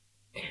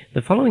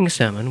The following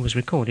sermon was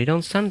recorded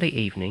on Sunday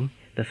evening,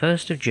 the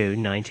 1st of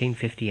June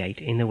 1958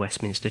 in the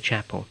Westminster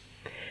Chapel.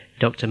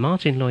 Dr.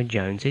 Martyn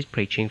Lloyd-Jones is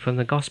preaching from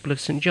the Gospel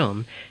of St.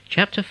 John,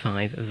 chapter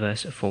 5,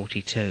 verse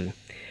 42.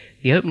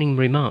 The opening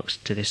remarks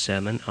to this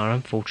sermon are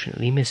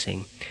unfortunately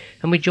missing,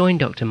 and we join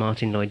Dr.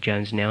 Martyn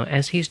Lloyd-Jones now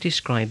as he is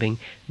describing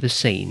the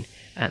scene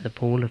at the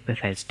Pool of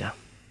Bethesda.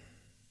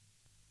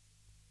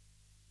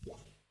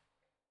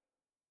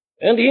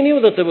 And he knew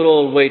that they were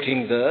all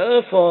waiting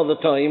there for the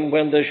time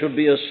when there should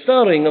be a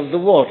stirring of the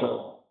water,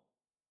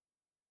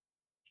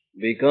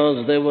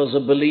 because there was a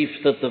belief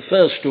that the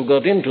first who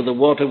got into the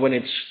water when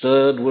it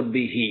stirred would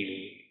be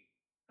healed.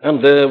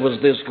 And there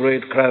was this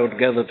great crowd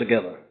gathered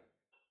together.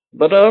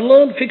 But our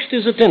Lord fixed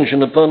his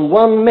attention upon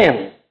one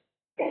man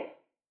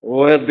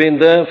who had been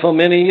there for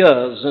many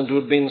years and who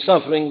had been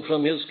suffering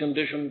from his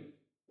condition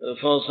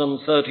for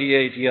some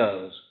 38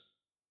 years.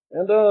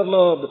 And our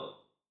Lord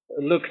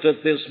looked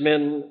at this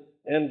man,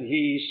 and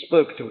he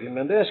spoke to him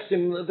and asked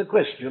him the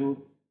question,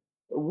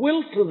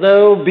 "Wilt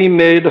thou be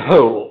made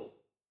whole?"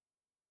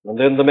 And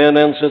then the man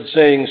answered,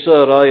 saying,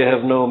 "Sir, I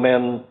have no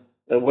man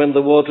when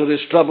the water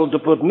is troubled to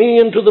put me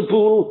into the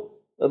pool,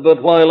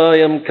 but while I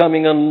am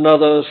coming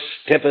another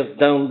steppeth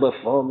down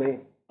before me.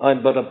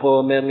 I'm but a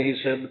poor man," he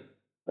said,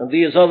 "and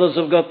these others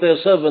have got their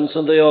servants,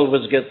 and they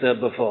always get there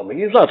before me."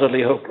 He's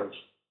utterly hopeless.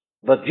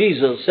 But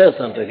Jesus saith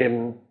unto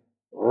him,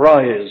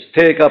 "Rise,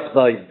 take up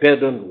thy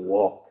bed and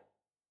walk."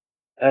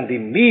 And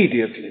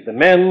immediately the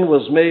man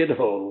was made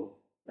whole,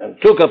 and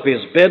took up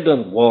his bed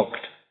and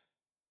walked.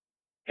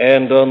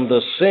 And on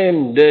the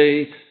same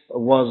day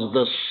was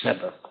the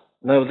Sabbath.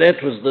 Now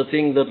that was the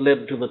thing that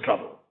led to the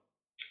trouble.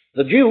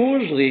 The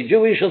Jews, the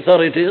Jewish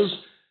authorities,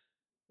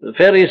 the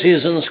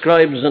Pharisees and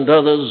scribes and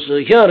others,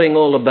 hearing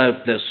all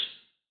about this,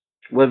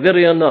 were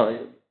very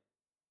annoyed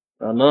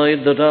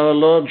that our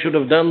Lord should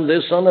have done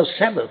this on a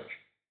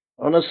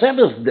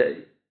Sabbath day.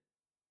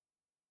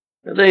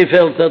 They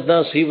felt that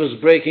thus he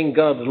was breaking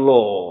God's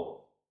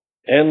law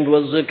and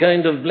was a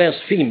kind of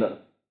blasphemer.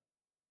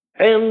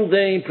 And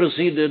they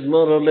proceeded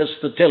more or less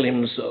to tell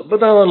him so.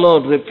 But our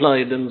Lord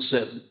replied and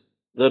said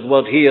that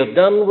what he had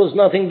done was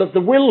nothing but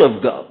the will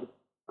of God,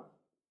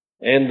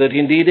 and that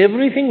indeed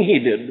everything he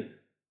did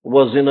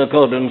was in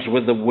accordance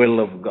with the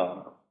will of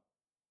God.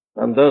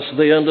 And thus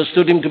they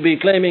understood him to be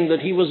claiming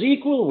that he was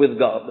equal with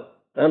God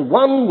and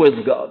one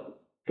with God,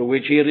 to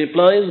which he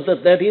replies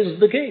that that is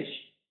the case.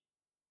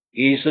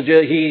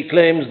 He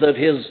claims that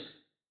his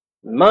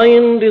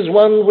mind is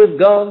one with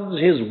God's,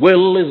 his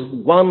will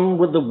is one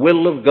with the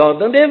will of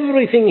God, and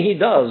everything he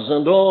does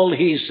and all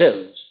he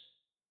says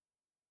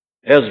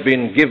has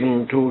been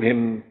given to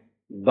him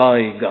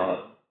by God.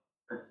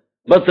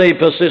 But they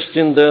persist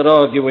in their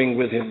arguing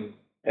with him,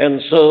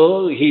 and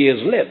so he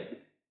is led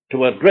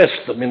to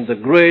address them in the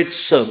great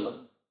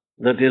sermon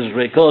that is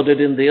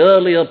recorded in the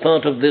earlier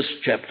part of this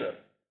chapter,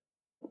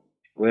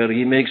 where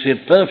he makes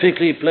it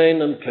perfectly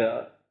plain and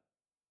clear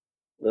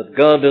that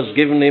God has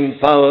given him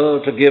power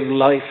to give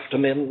life to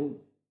men,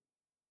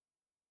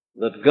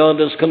 that God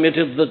has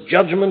committed the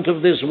judgment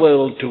of this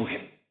world to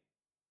him.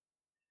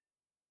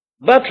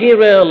 But he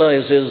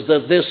realizes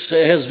that this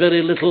has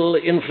very little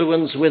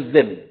influence with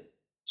them.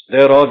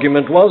 Their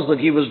argument was that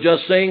he was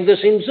just saying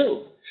this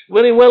himself.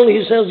 Very well,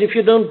 he says, if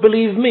you don't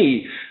believe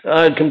me,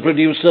 I can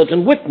produce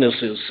certain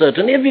witnesses,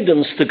 certain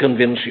evidence to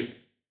convince you.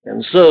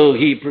 And so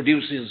he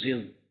produces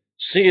his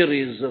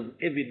series of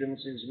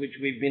evidences which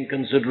we've been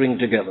considering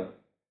together.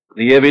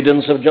 The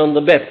evidence of John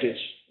the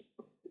Baptist,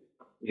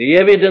 the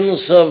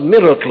evidence of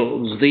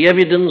miracles, the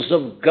evidence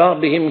of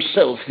God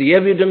himself, the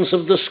evidence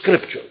of the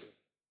Scripture.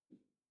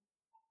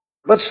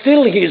 But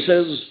still, he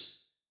says,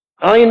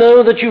 I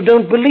know that you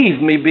don't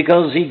believe me,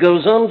 because he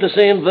goes on to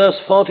say in verse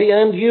 40,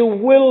 "And you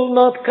will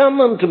not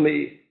come unto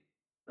me,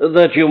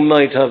 that you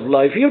might have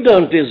life." You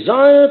don't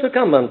desire to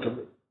come unto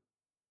me.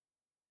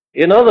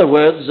 In other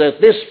words,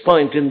 at this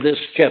point in this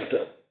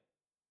chapter,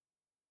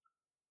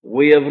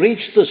 we have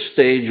reached the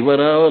stage where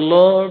our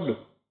Lord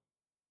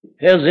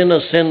has, in a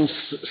sense,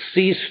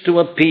 ceased to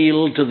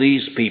appeal to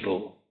these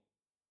people,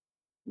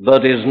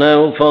 but is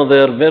now, for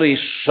their very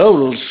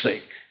soul's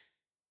sake,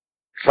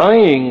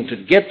 trying to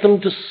get them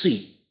to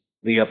see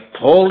the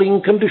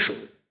appalling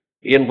condition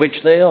in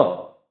which they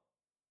are.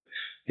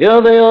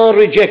 Here they are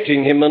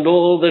rejecting him and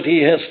all that he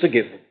has to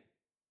give them.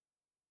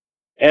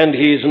 And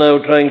he's now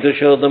trying to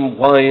show them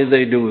why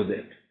they do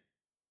that.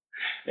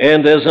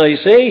 And as I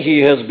say, he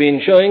has been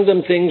showing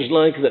them things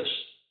like this,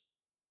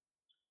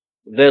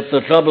 that the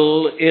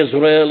trouble is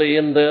really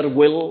in their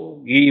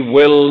will. Ye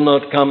will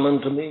not come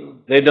unto me.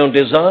 They don't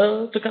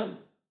desire to come.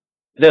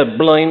 They're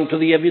blind to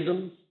the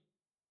evidence.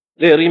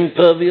 They're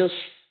impervious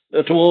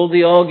to all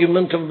the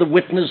argument of the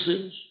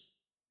witnesses.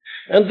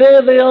 And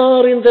there they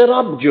are in their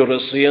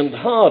obduracy and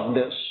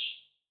hardness,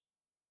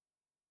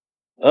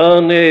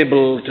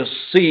 unable to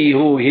see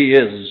who he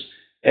is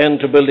and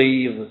to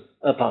believe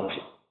upon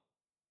him.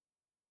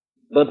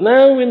 But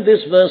now in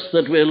this verse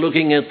that we're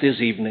looking at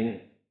this evening,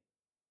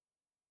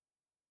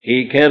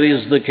 he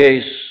carries the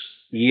case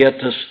yet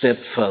a step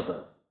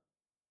further.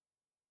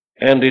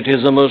 And it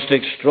is a most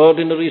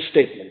extraordinary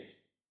statement.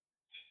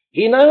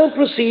 He now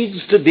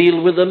proceeds to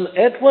deal with them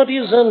at what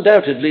is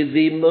undoubtedly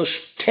the most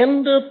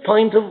tender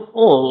point of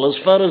all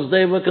as far as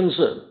they were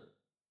concerned.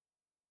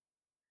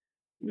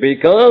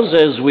 Because,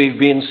 as we've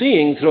been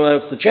seeing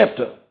throughout the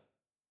chapter,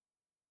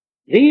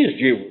 these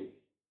Jews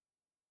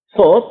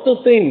thought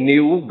that they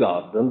knew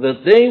God and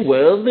that they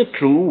were the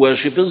true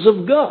worshippers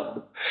of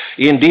God.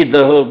 Indeed,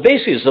 the whole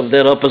basis of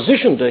their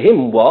opposition to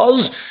him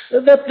was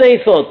that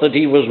they thought that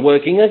he was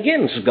working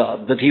against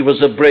God, that he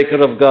was a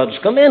breaker of God's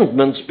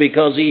commandments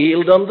because he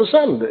healed on the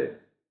Sunday,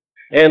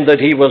 and that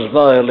he was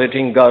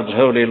violating God's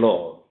holy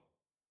law.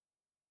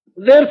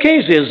 Their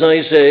case is,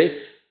 I say,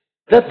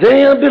 that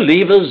they are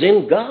believers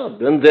in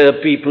God, and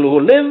they're people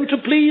who live to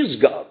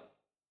please God.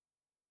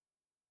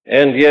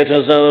 And yet,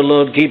 as our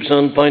Lord keeps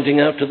on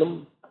pointing out to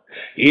them,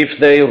 if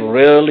they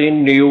really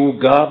knew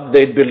God,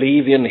 they'd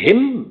believe in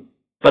him,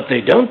 but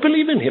they don't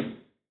believe in him.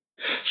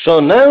 So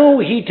now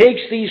he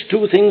takes these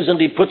two things and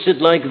he puts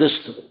it like this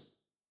to them.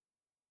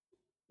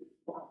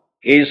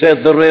 He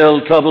said, the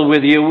real trouble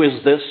with you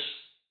is this,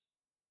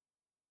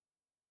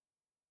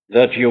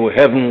 that you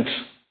haven't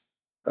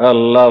a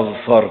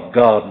love for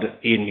God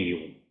in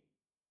you.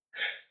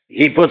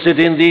 He puts it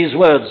in these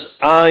words,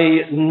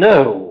 I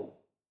know.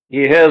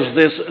 He has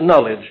this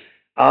knowledge.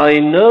 I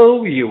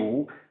know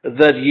you,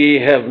 that ye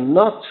have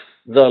not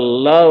the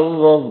love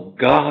of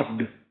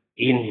God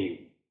in you.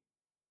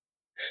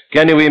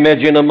 Can you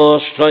imagine a more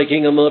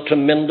striking, a more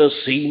tremendous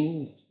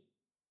scene?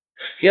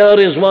 Here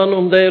is one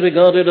whom they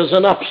regarded as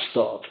an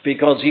upstart,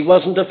 because he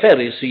wasn't a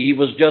Pharisee. He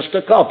was just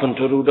a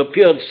carpenter who'd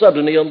appeared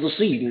suddenly on the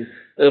scene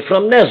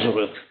from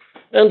Nazareth.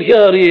 And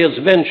here he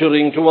is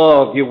venturing to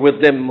argue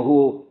with them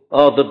who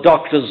are the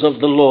doctors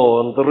of the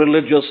law and the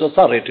religious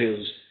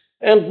authorities.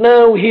 And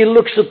now he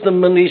looks at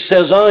them and he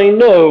says, I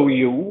know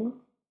you,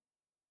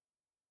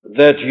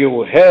 that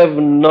you have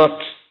not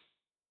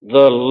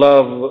the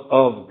love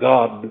of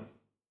God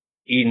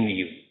in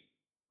you.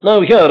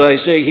 Now here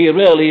I say he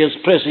really is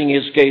pressing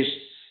his case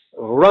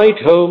right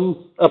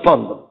home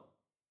upon them.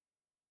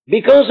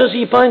 Because as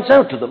he points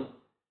out to them,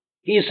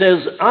 he says,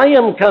 I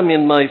am come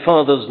in my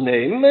Father's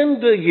name,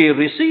 and ye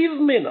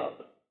receive me not.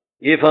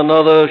 If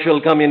another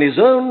shall come in his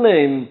own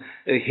name,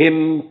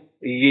 him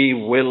ye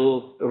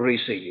will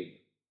receive.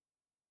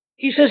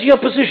 He says, your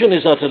position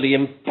is utterly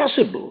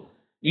impossible.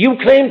 You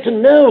claim to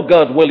know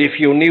God. Well, if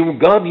you knew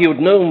God, you'd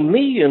know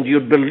me and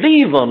you'd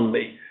believe on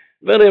me.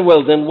 Very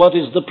well, then what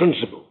is the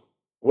principle?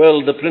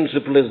 Well, the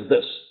principle is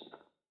this,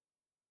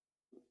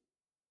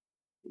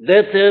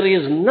 that there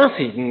is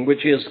nothing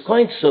which is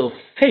quite so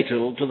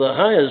fatal to the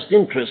highest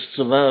interests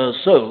of our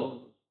soul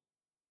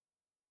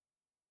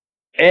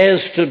as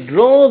to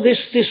draw this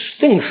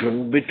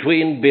distinction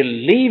between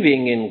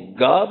believing in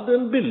God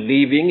and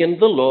believing in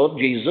the Lord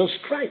Jesus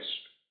Christ.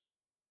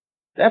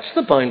 That's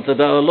the point that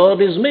our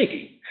Lord is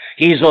making.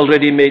 He's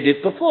already made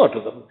it before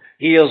to them.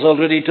 He has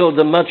already told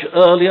them much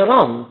earlier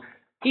on.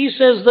 He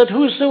says that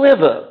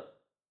whosoever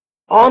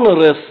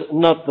honoreth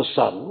not the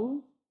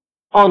Son,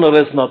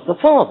 honoreth not the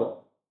Father.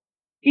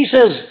 He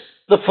says,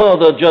 the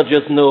Father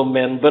judgeth no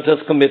men, but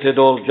hath committed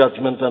all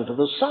judgment unto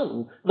the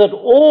Son, that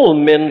all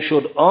men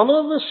should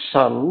honor the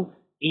Son,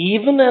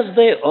 even as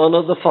they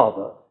honor the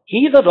Father.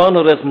 He that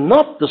honoreth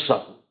not the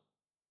Son,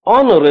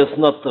 honoreth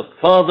not the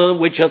Father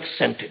which hath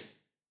sent him.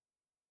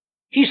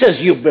 He says,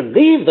 you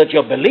believe that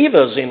you're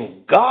believers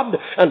in God,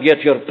 and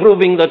yet you're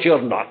proving that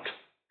you're not.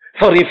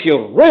 For if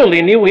you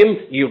really knew him,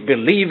 you'd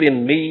believe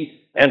in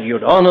me, and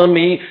you'd honor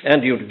me,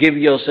 and you'd give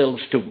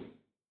yourselves to me.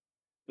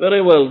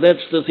 Very well, that's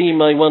the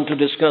theme I want to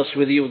discuss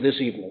with you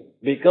this evening.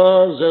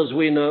 Because, as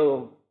we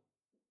know,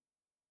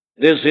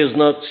 this is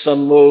not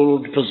some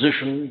old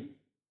position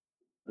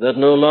that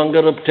no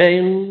longer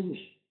obtains.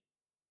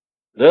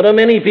 There are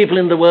many people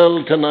in the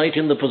world tonight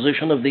in the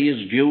position of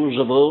these Jews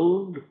of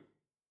old.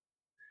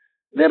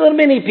 There are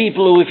many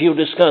people who, if you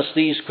discuss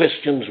these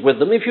questions with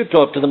them, if you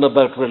talk to them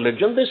about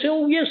religion, they say,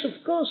 oh, yes,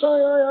 of course,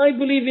 I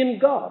believe in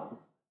God.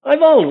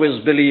 I've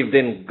always believed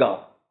in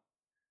God.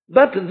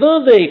 But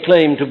though they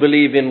claim to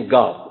believe in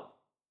God,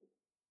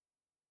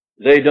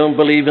 they don't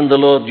believe in the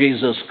Lord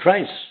Jesus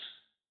Christ.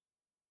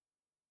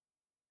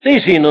 They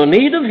see no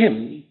need of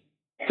him.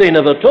 They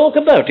never talk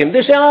about him.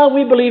 They say,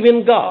 we believe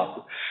in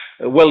God.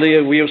 Well,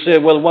 you say,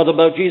 well, what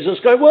about Jesus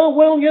Christ?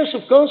 Well, yes,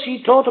 of course,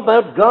 he taught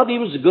about God. He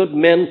was a good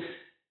man.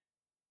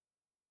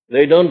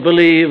 They don't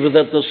believe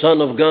that the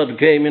Son of God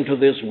came into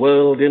this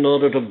world in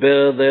order to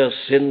bear their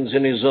sins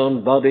in his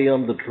own body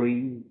on the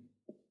tree.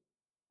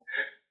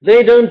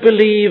 They don't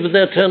believe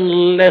that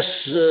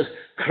unless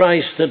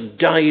Christ had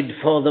died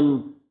for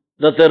them,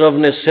 that they're of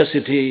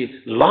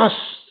necessity lost.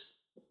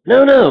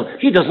 No,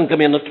 he doesn't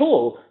come in at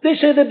all. They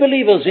say they're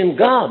believers in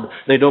God.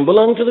 They don't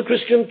belong to the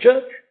Christian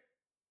church.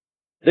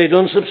 They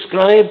don't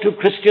subscribe to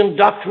Christian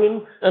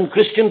doctrine and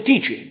Christian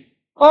teaching.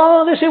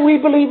 They say we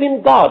believe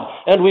in God,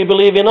 and we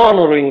believe in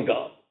honoring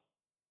God.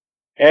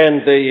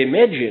 And they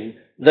imagine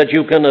that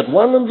you can at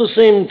one and the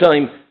same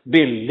time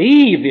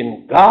believe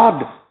in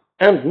God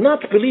and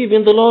not believe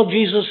in the Lord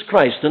Jesus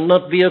Christ and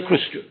not be a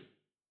Christian.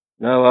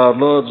 Now, our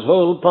Lord's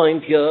whole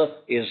point here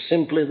is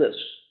simply this,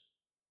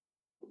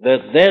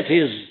 that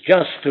is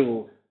just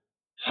to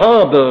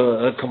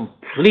harbor a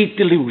complete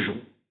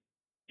delusion.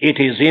 It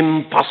is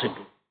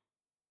impossible.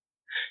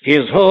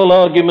 His whole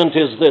argument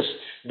is this,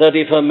 that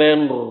if a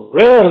man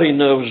really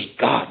knows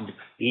God,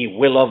 he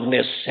will of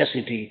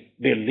necessity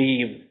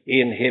believe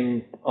in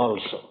him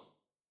also.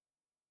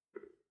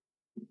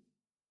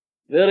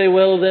 Very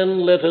well,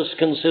 then, let us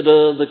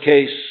consider the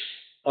case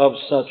of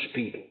such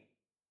people.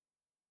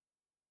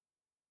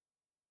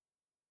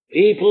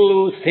 People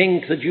who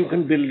think that you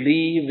can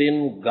believe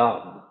in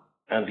God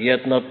and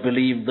yet not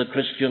believe the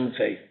Christian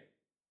faith.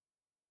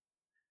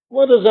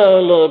 What has our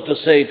Lord to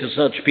say to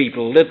such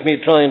people? Let me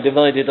try and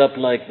divide it up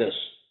like this.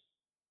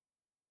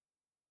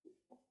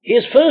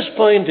 His first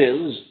point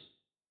is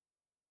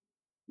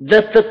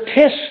that the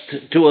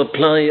test to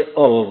apply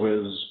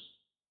always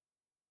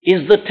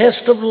is the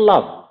test of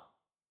love.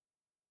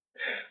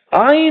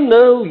 I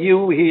know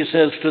you, he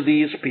says to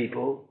these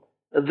people,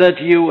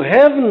 that you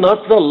have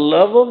not the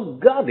love of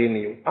God in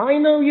you. I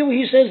know you,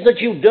 he says, that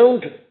you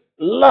don't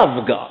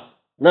love God.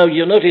 Now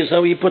you notice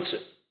how he puts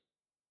it.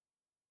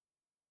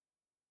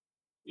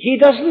 He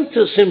doesn't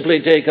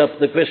simply take up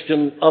the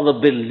question of a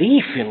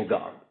belief in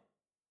God.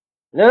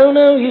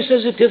 No, he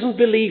says it isn't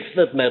belief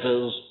that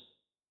matters.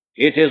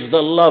 It is the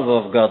love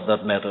of God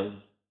that matters.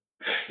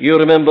 You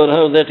remember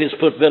how that is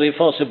put very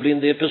forcibly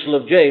in the Epistle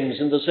of James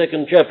in the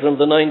 2nd chapter of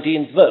the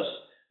 19th verse.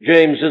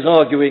 James is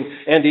arguing,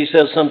 and he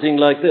says something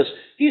like this.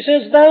 He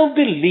says, "Thou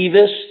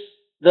believest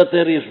that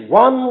there is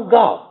one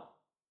God.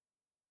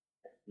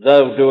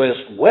 Thou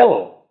doest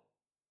well.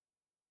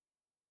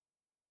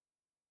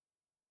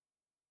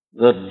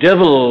 The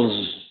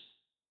devils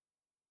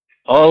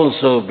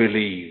also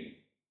believe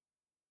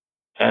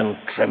and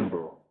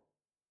tremble."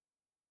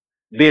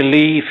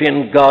 Belief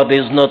in God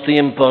is not the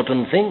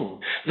important thing.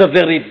 The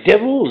very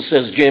devils,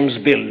 says James,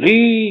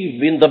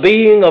 believe in the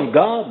being of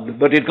God,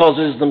 but it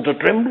causes them to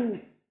tremble.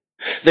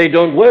 They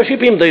don't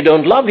worship him, they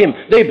don't love him,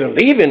 they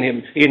believe in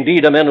him.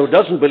 Indeed, a man who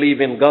doesn't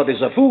believe in God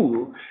is a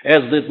fool,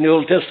 as the New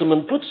Old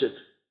Testament puts it.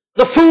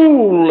 The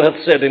fool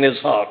hath said in his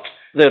heart,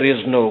 there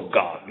is no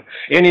God.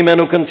 Any man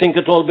who can think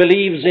at all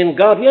believes in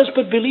God. Yes,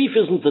 but belief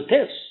isn't the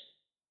test.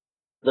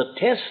 The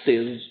test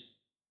is,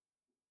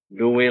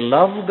 do we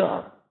love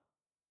God?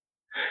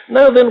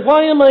 Now then,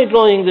 why am I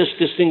drawing this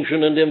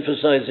distinction and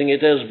emphasizing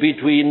it as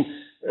between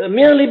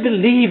merely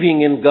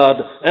believing in God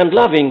and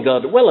loving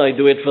God? Well, I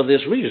do it for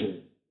this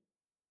reason,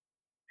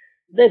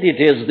 that it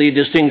is the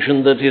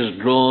distinction that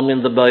is drawn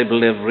in the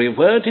Bible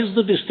everywhere. It is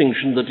the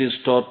distinction that is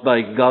taught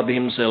by God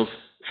himself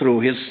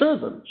through his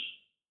servants.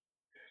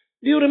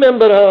 Do you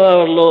remember how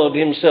our Lord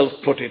himself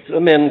put it?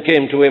 A man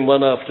came to him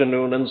one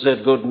afternoon and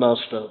said, "Good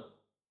master,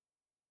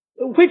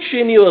 which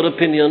in your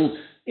opinion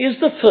is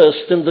the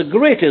first and the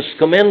greatest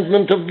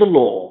commandment of the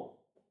law?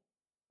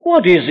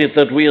 What is it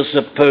that we are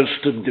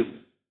supposed to do?"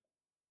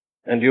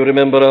 And you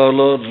remember our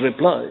Lord's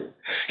reply.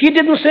 He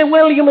didn't say,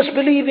 "Well, you must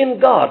believe in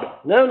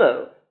God."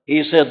 No.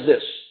 He said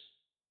this,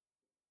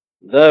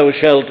 "Thou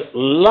shalt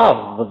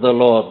love the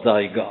Lord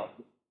thy God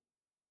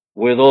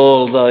with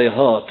all thy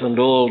heart and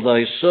all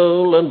thy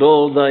soul and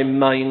all thy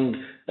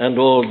mind and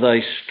all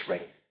thy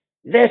strength."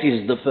 That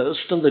is the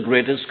first and the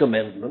greatest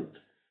commandment.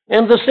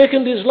 And the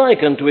second is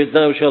like unto it,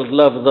 "Thou shalt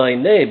love thy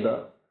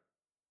neighbor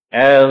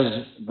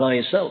as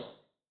thyself."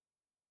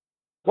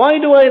 Why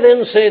do I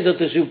then say that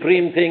the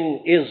supreme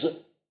thing is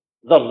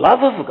the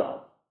love of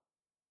God?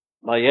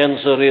 My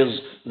answer is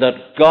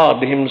that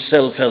God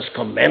himself has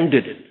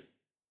commanded it.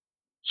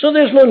 So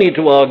there's no need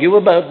to argue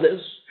about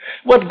this.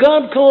 What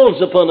God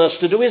calls upon us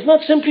to do is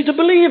not simply to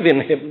believe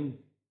in him.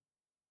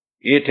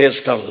 It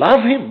is to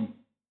love him.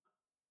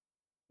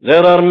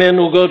 There are men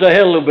who go to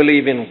hell who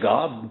believe in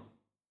God.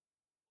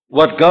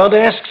 What God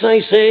asks,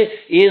 I say,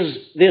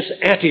 is this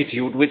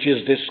attitude which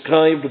is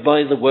described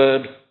by the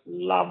word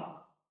love.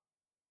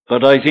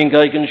 But I think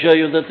I can show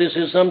you that this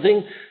is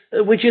something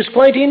which is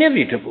quite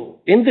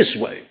inevitable in this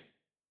way.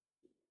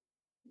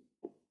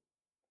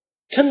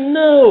 To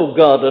know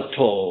God at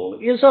all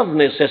is of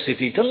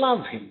necessity to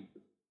love him,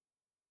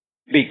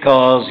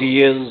 because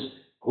he is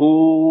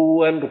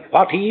who and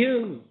what he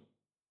is.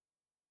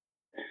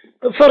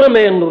 For a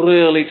man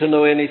really to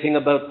know anything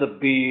about the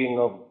being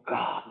of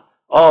God,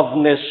 of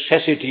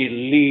necessity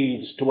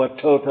leads to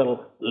a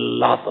total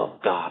love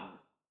of God,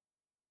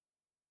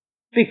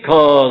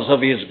 because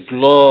of his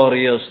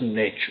glorious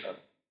nature.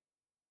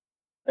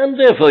 And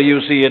therefore,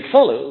 you see, it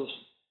follows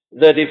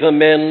that if a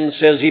man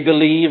says he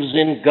believes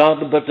in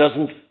God but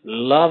doesn't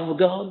love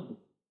God,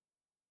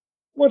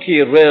 what he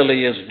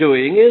really is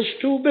doing is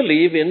to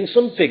believe in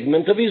some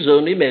figment of his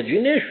own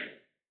imagination.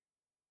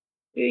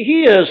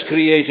 He has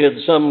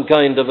created some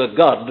kind of a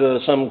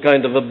God, some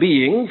kind of a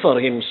being for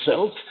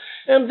himself,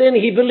 and then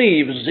he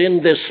believes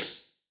in this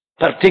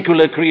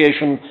particular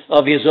creation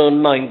of his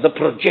own mind, the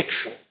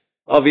projection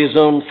of his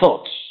own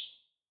thoughts.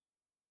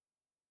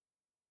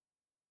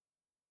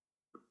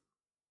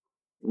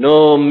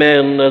 No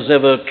man has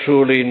ever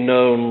truly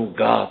known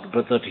God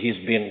but that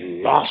he's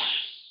been lost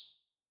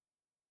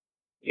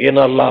in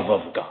a love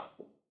of God.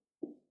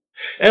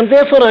 And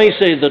therefore I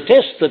say the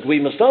test that we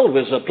must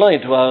always apply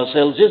to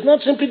ourselves is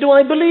not simply, do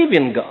I believe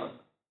in God?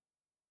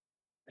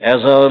 As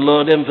our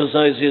Lord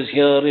emphasizes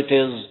here, it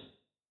is,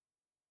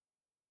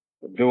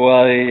 do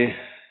I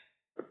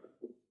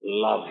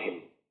love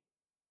him?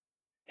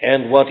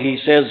 And what he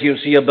says, you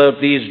see, about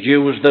these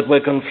Jews that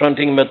were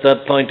confronting him at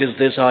that point is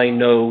this: I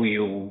know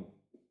you.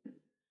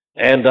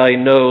 And I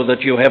know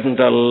that you haven't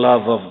a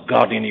love of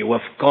God in you.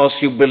 Of course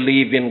you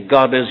believe in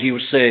God, as you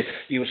say.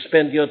 You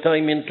spend your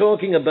time in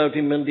talking about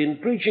him and in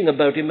preaching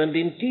about him and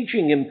in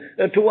teaching him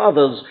to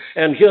others.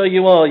 And here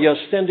you are,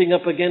 you're standing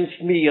up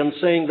against me and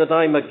saying that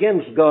I'm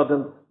against God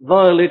and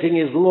violating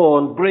his law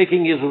and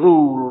breaking his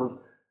rules.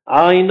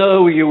 I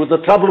know you.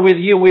 The trouble with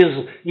you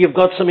is you've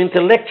got some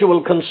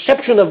intellectual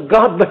conception of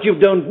God, but you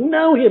don't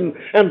know him,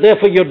 and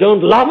therefore you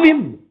don't love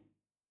him.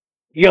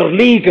 You're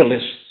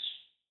legalists.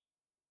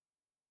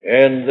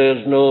 And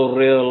there's no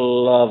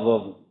real love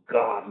of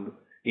God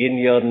in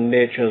your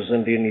natures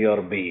and in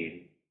your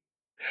being.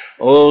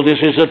 Oh, this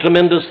is a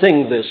tremendous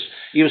thing, this.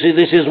 You see,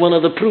 this is one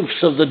of the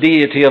proofs of the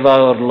deity of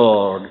our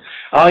Lord.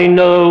 I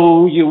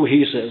know you,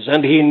 he says,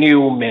 and he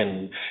knew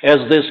men. As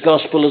this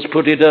gospel has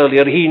put it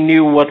earlier, he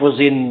knew what was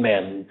in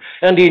men,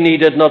 and he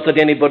needed not that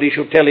anybody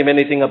should tell him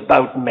anything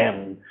about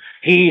men.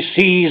 He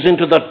sees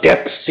into the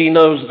depths, he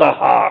knows the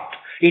heart.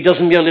 He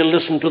doesn't merely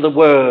listen to the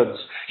words.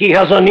 He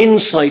has an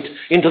insight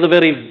into the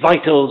very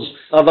vitals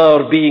of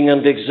our being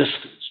and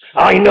existence.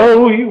 I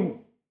know you.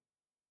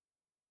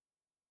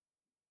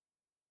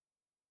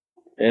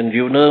 And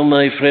you know,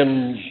 my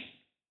friends,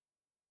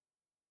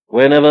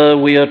 whenever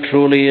we are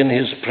truly in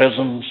his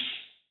presence,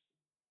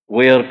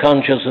 we are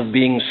conscious of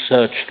being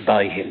searched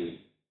by him.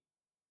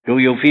 Do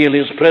you feel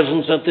his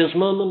presence at this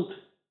moment?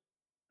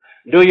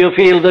 Do you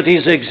feel that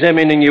he's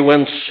examining you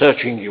and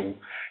searching you?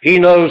 He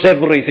knows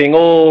everything.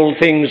 All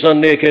things are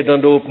naked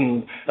and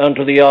open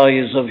unto the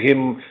eyes of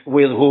him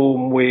with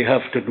whom we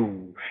have to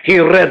do. He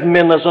read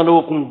men as an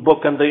open book,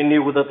 and they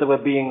knew that they were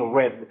being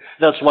read.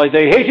 That's why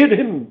they hated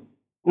him.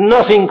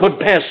 Nothing could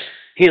pass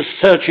his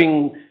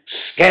searching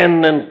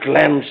scan and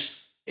glance.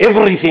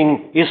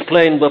 Everything is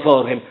plain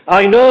before him.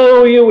 I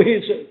know you,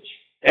 he says.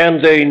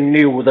 And they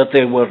knew that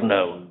they were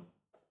known.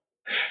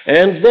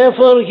 And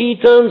therefore he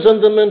turns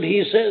on them and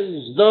he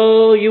says,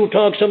 though you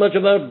talk so much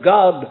about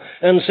God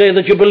and say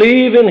that you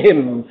believe in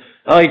him,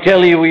 I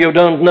tell you, you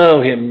don't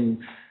know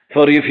him.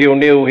 For if you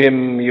knew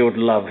him, you'd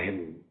love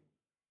him.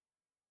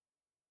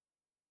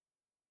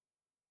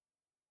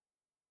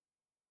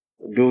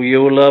 Do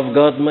you love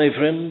God, my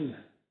friend?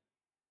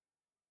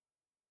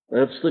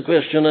 That's the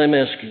question I'm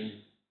asking.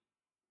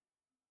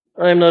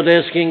 I'm not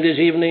asking this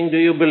evening, do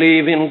you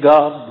believe in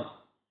God?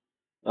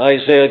 I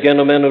say again,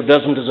 a man who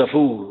doesn't is a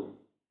fool.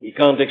 He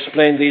can't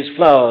explain these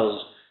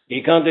flowers.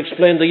 He can't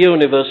explain the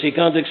universe. He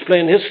can't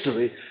explain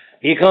history.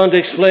 He can't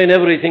explain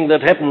everything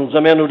that happens.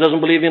 A man who doesn't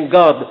believe in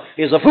God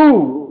is a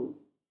fool.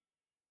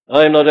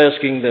 I'm not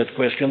asking that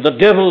question. The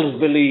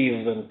devils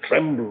believe and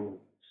tremble.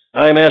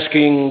 I'm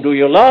asking, do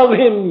you love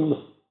him?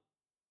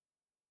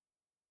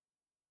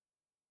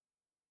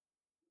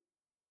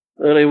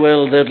 Very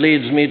well, that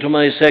leads me to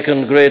my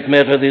second great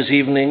matter this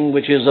evening,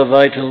 which is a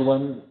vital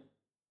one.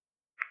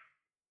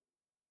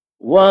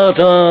 What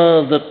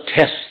are the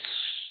tests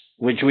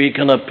which we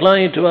can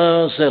apply to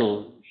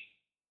ourselves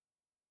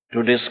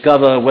to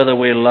discover whether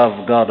we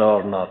love God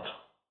or not?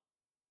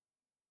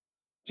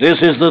 This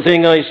is the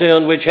thing, I say,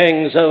 on which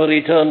hangs our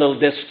eternal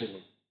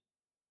destiny.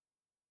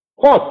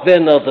 What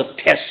then are the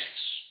tests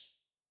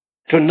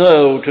to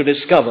know, to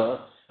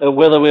discover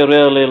whether we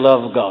really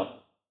love God?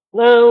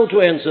 Now,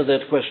 to answer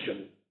that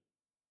question,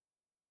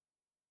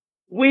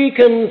 we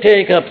can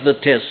take up the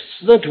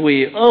tests that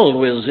we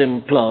always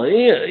employ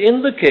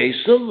in the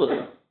case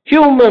of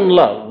human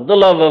love, the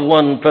love of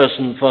one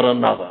person for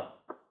another.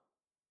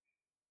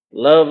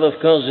 Love, of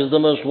course, is the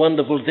most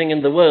wonderful thing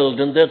in the world,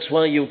 and that's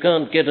why you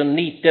can't get a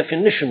neat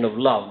definition of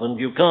love, and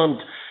you can't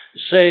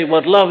say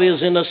what love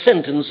is in a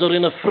sentence or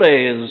in a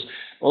phrase.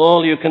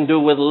 All you can do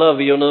with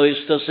love, you know, is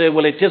to say,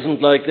 well, it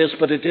isn't like this,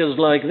 but it is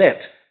like that.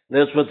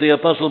 That's what the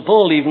Apostle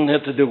Paul even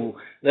had to do.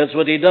 That's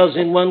what he does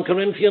in 1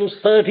 Corinthians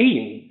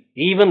 13.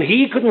 Even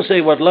he couldn't say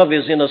what love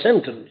is in a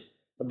sentence,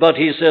 but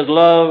he said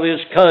love is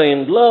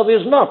kind, love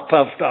is not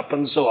puffed up,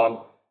 and so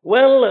on.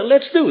 Well,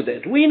 let's do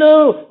that. We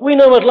know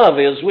what love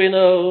is. We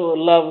know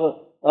love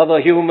of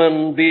a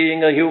human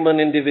being, a human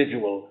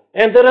individual.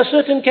 And there are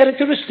certain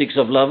characteristics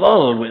of love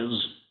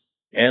always.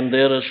 And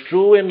they're as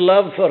true in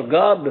love for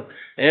God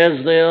as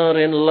they are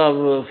in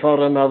love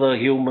for another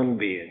human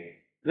being.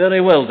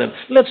 Very well then,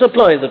 let's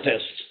apply the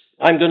tests.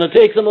 I'm going to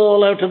take them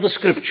all out of the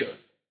Scripture.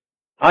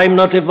 I'm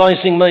not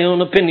advising my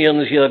own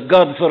opinions here.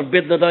 God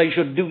forbid that I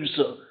should do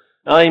so.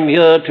 I'm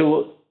here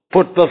to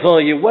put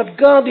before you what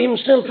God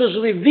himself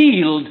has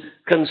revealed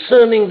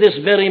concerning this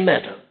very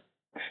matter.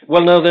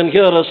 Well, now then,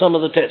 here are some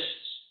of the tests.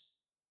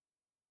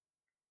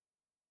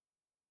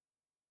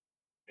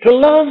 To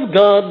love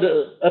God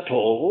at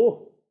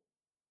all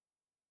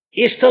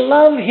is to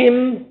love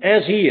him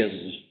as he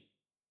is,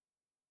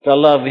 to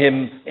love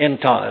him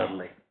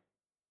entirely.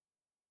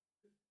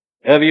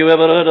 Have you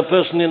ever heard a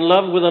person in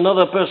love with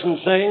another person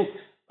saying,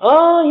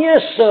 "Ah,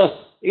 yes,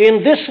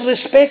 in this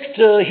respect,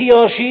 he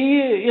or she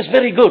is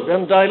very good,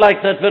 and I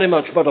like that very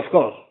much, but of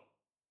course,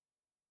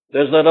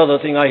 there's that other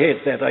thing, I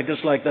hate that, I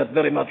dislike that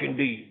very much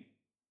indeed."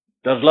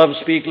 Does love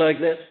speak like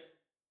that?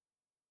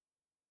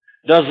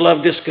 Does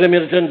love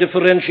discriminate and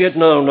differentiate?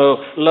 No,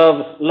 no.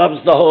 Love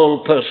loves the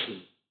whole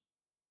person.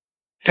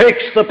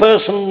 Takes the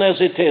person as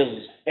it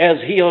is, as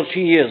he or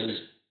she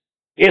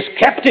is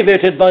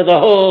captivated by the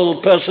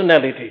whole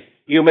personality.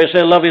 You may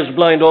say love is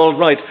blind, all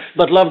right,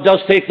 but love does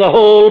take the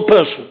whole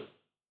person.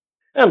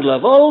 And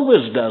love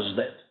always does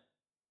that.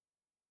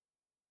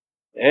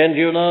 And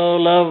you know,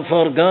 love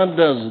for God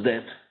does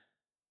that.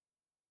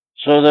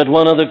 So that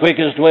one of the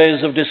quickest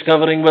ways of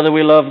discovering whether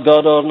we love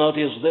God or not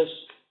is this.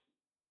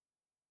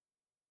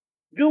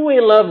 Do we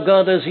love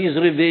God as He's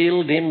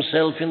revealed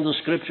Himself in the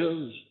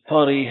Scriptures?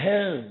 For He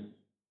has.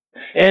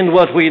 And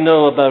what we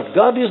know about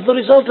God is the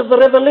result of the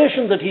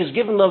revelation that He's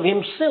given of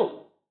Himself.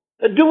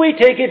 Do we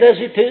take it as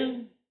it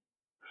is?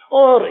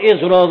 Or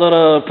is rather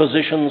our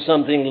position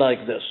something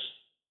like this?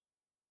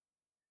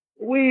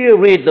 We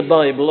read the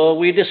Bible, or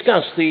we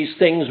discuss these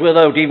things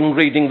without even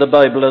reading the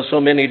Bible, as so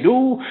many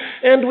do,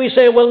 and we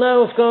say, well,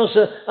 now, of course,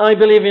 I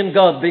believe in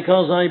God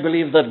because I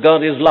believe that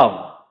God is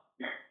love.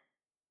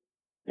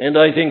 And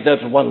I think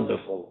that's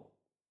wonderful.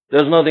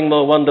 There's nothing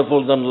more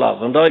wonderful than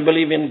love. And I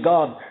believe in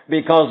God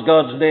because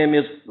God's name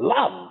is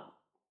love.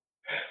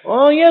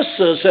 Oh, yes,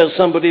 sir, says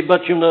somebody,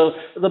 but you know,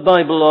 the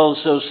Bible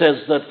also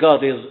says that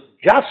God is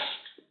just.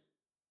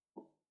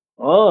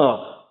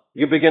 Oh,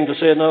 you begin to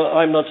say, no,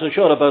 I'm not so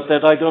sure about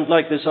that. I don't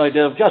like this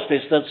idea of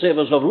justice. That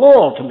savors of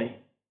law to me.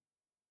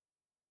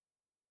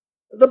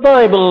 The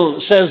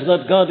Bible says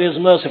that God is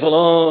merciful.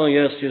 Oh,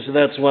 yes, you see,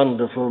 that's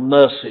wonderful.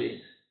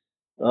 Mercy.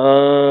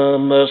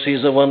 Mercy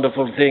is a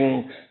wonderful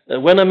thing.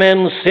 When a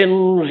man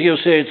sins, you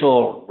say it's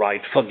all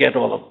right. Forget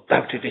all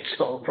about it. It's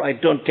all right.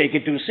 Don't take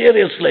it too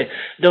seriously.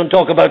 Don't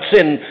talk about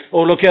sin.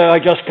 Oh, look here, I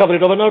just covered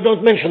it over. No,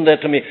 don't mention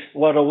that to me.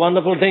 What a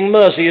wonderful thing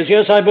mercy is.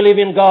 Yes, I believe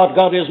in God.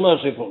 God is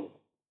merciful.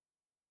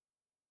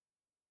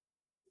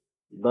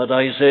 But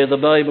I say the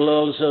Bible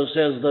also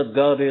says that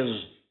God is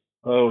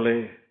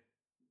holy,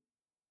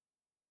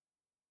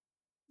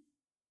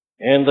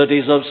 and that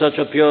He's of such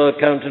a pure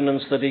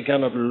countenance that He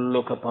cannot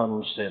look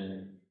upon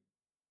sin.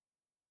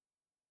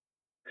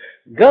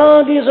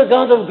 God is a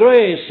God of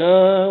grace.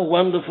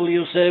 Wonderful,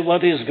 you say.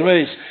 What is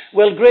grace?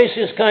 Well, grace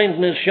is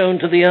kindness shown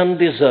to the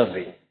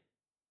undeserving.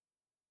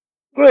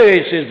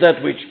 Grace is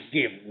that which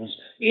gives,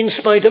 in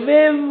spite of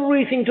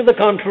everything to the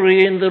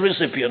contrary in the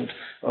recipient.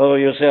 Oh,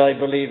 you say, I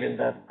believe in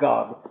that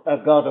God, a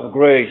God of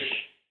grace.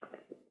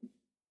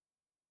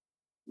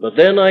 But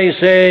then I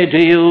say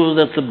to you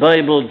that the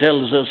Bible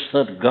tells us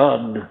that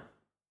God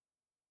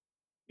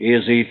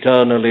is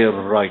eternally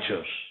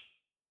righteous,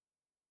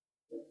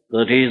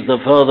 that He's the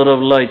Father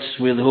of lights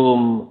with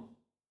whom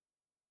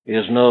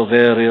is no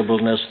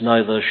variableness,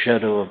 neither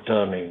shadow of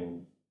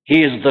turning.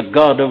 He is the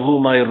God of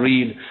whom I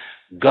read,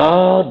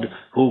 God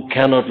who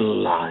cannot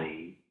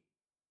lie.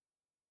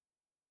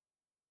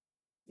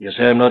 You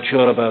say, I'm not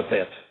sure about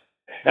that.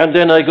 And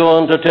then I go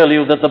on to tell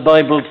you that the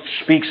Bible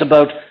speaks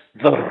about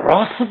the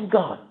wrath of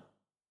God.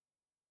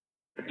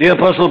 The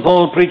Apostle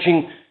Paul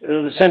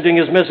sending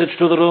his message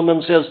to the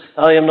Romans says,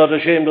 I am not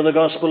ashamed of the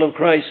gospel of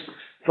Christ,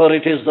 for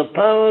it is the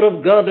power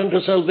of God unto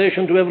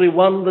salvation to every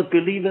one that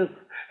believeth.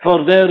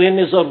 For therein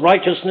is the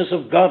righteousness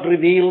of God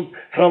revealed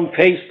from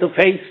faith to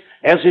faith,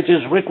 as it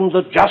is written,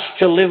 the just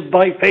shall live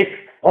by faith.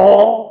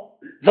 Or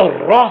the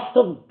wrath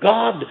of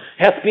God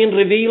hath been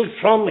revealed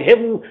from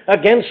heaven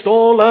against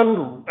all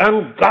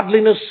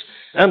ungodliness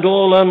and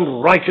all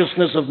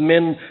unrighteousness of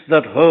men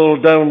that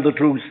hold down the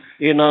truth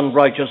in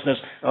unrighteousness.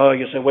 Oh,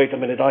 you say, wait a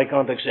minute, I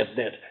can't accept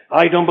that.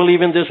 I don't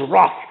believe in this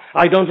wrath.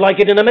 I don't like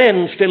it in a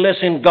man, still less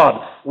in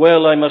God.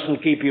 Well, I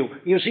mustn't keep you.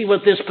 You see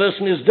what this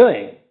person is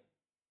doing?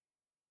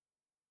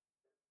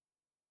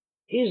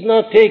 He's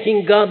not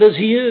taking God as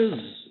He is.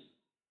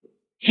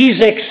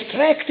 He's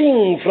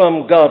extracting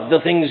from God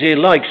the things He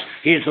likes.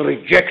 He's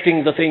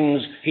rejecting the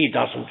things He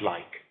doesn't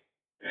like.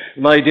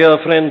 My dear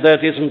friend,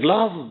 that isn't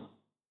love.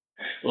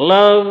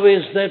 Love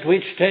is that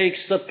which takes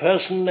the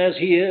person as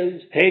he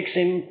is, takes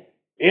him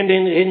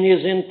in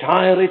his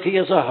entirety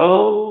as a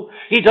whole.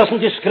 He doesn't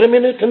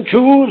discriminate and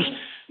choose.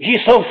 He's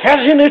so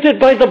fascinated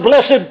by the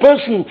blessed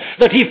person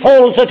that he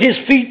falls at his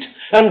feet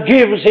and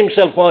gives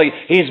himself. Why?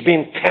 He's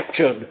been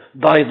captured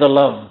by the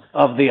love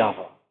of the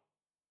other.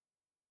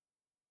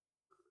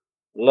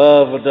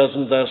 Love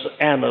doesn't thus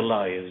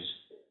analyze.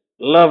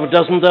 Love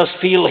doesn't thus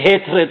feel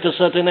hatred to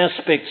certain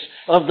aspects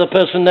of the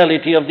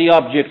personality of the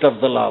object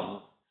of the love.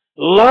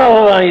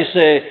 Love, I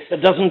say,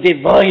 doesn't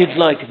divide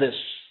like this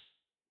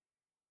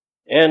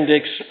and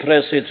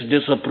express its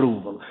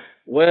disapproval.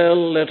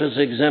 Well, let us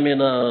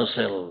examine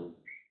ourselves.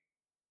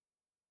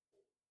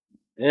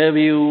 Have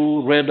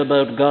you read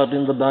about God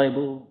in the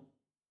Bible?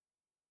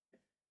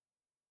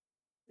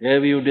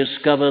 Have you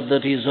discovered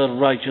that He's a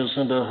righteous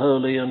and a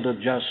holy and a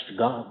just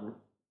God?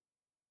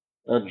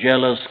 A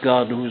jealous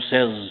God who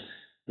says,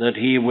 that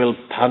he will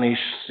punish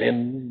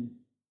sin,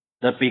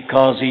 that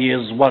because he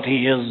is what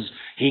he is,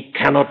 he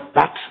cannot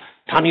but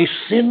punish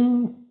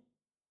sin?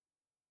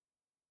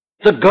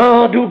 The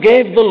God who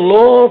gave the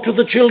law to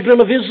the children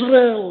of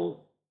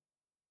Israel.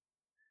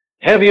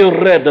 Have you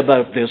read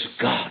about this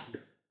God?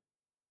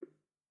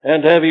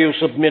 And have you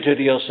submitted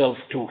yourself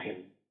to him?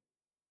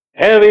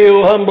 Have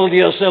you humbled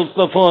yourself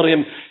before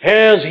him?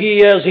 Has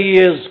he, as he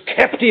is,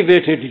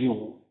 captivated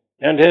you?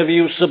 And have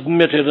you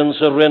submitted and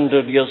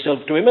surrendered yourself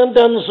to him and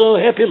done so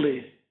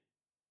happily?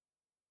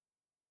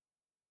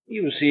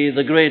 You see,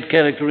 the great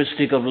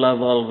characteristic of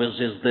love always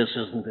is this,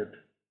 isn't it?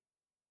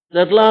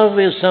 That love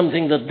is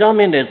something that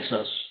dominates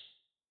us.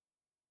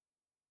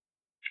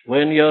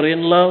 When you're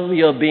in love,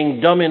 you're being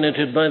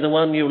dominated by the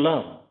one you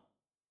love.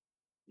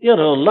 Your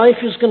whole life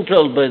is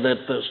controlled by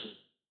that person.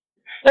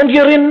 And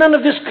you're in none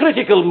of this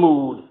critical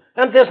mood.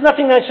 And there's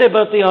nothing I say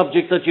about the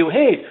object that you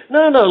hate.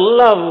 No,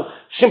 love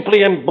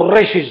simply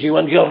embraces you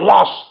and you're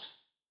lost.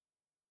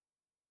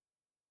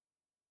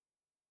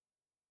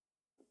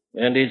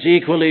 And it's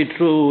equally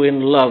true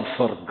in love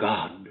for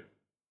God.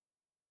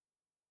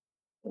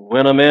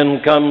 When a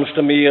man comes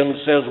to me and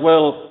says,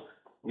 well,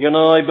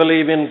 I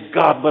believe in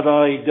God, but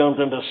I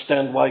don't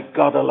understand why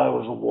God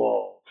allows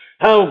war.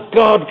 How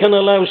God can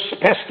allow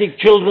spastic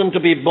children to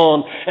be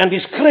born, and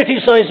is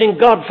criticizing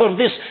God for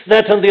this,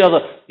 that, and the other.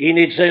 He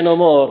need say no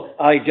more.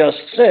 I just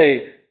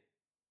say,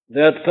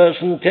 that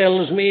person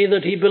tells me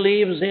that he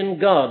believes in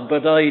God,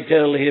 but I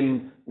tell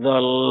him the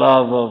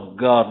love of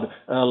God,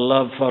 a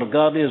love for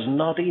God is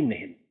not in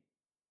him.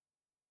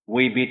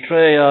 We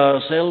betray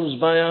ourselves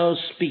by our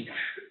speech.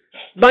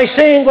 By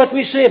saying what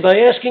we say, by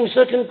asking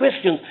certain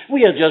questions,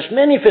 we are just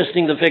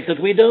manifesting the fact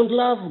that we don't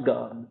love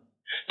God.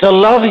 To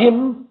love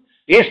him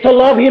is to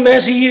love him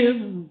as he is,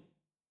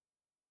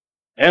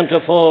 and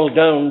to fall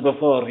down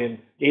before him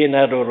in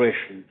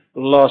adoration,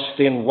 lost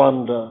in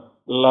wonder,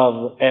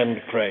 love,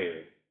 and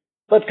praise.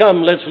 But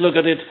come, let's look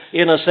at it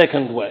in a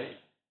second way.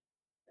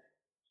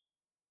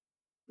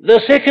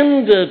 The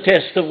second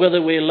test of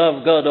whether we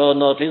love God or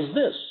not is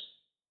this: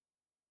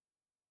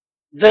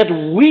 that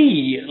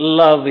we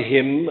love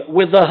him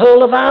with the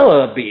whole of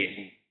our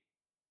being.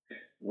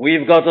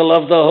 We've got to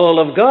love the whole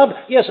of God,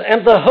 yes,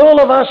 and the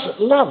whole of us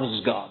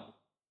loves God.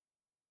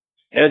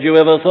 Had you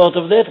ever thought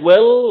of that?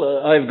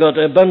 Well, I've got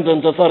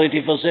abundant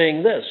authority for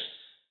saying this.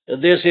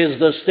 This is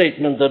the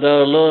statement that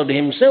our Lord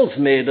himself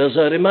made, as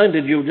I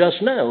reminded you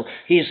just now.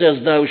 He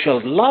says, thou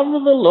shalt love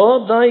the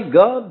Lord thy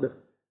God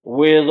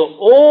with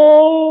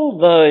all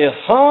thy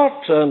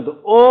heart and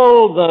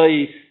all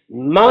thy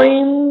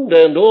mind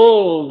and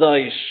all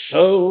thy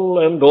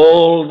soul and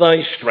all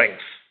thy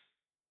strength.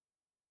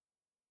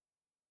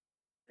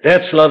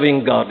 That's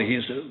loving God,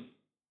 he says.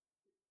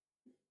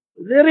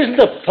 There isn't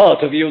a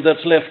part of you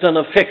that's left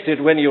unaffected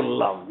when you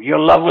love. You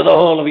love with the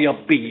whole of your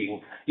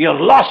being. You're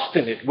lost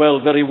in it. Well,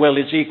 very well,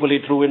 it's equally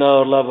true in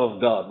our love of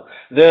God.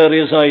 There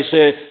is, I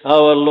say,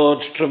 our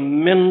Lord's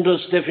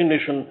tremendous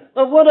definition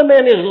of what a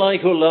man is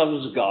like who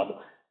loves God.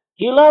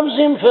 He loves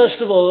him,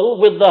 first of all,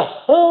 with the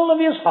whole of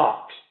his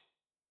heart.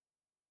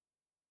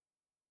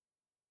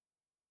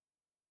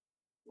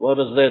 What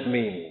does that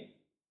mean?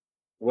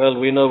 Well,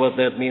 we know what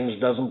that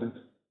means, doesn't it?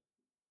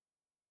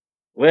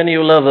 When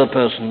you love a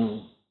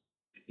person,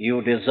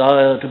 you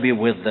desire to be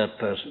with that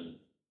person.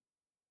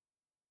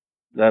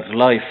 That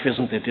life,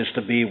 isn't it, is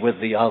to be with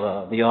the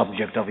other, the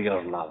object of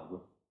your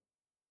love.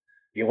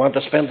 You want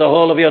to spend the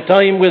whole of your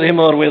time with him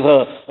or with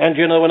her. And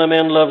when a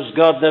man loves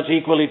God, that's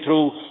equally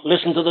true.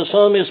 Listen to the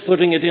psalmist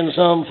putting it in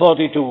Psalm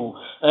 42.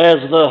 As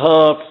the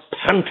hart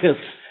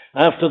panteth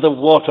after the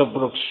water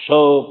brooks,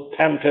 so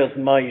panteth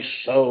my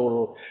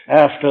soul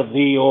after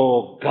thee,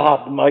 O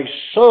God. My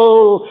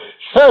soul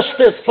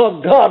thirsteth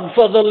for God,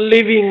 for the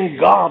living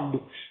God.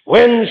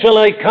 When shall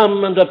I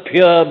come and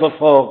appear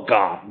before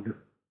God?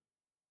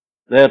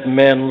 That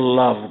man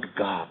loved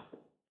God.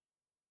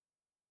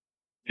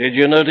 Did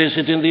you notice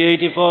it in the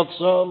 84th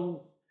Psalm?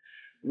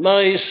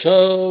 My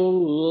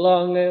soul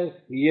longeth,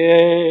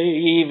 yea,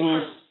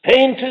 even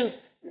painteth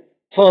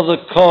for the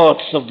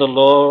courts of the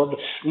Lord.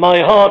 My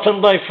heart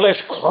and my flesh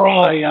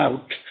cry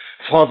out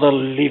for the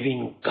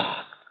living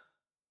God.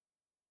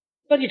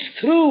 But it's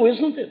true,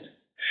 isn't it?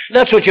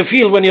 That's what you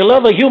feel when you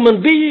love a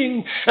human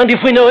being. And if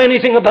we know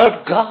anything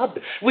about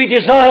God, we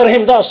desire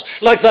him thus,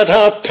 like that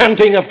hart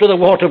panting after the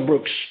water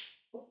brooks.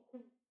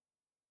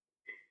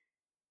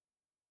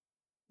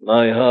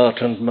 My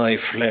heart and my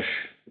flesh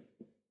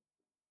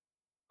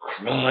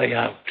cry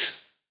out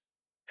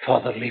for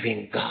the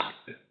living God.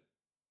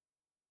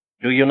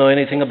 Do you know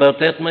anything about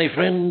that, my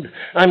friend?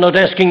 I'm not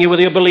asking you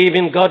whether you believe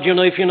in God.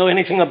 If you know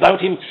anything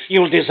about him,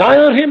 you'll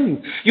desire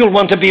him. You'll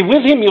want to be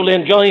with him. You'll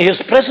enjoy his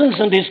presence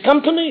and his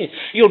company.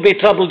 You'll be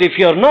troubled if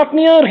you're not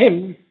near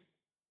him.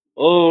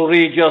 Oh,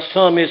 read your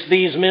psalmist.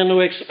 These men who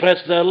express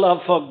their love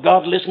for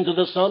God, listen to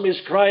the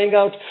psalmist crying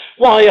out,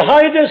 why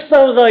hidest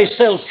thou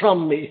thyself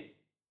from me?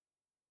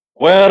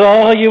 Where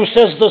are you,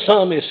 says the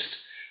psalmist?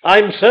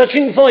 I'm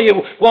searching for you.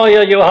 Why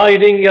are you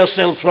hiding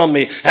yourself from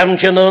me?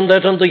 Haven't you known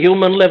that on the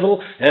human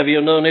level? Have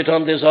you known it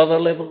on this other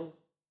level?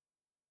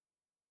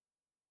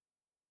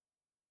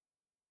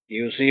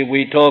 You see,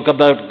 we talk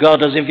about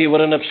God as if he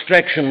were an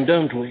abstraction,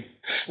 don't we?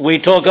 We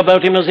talk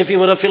about him as if he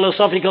were a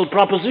philosophical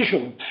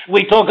proposition.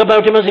 We talk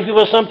about him as if he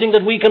were something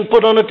that we can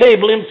put on a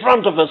table in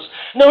front of us.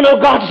 No,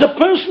 God's a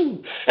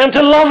person. And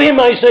to love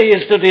him, I say,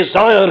 is to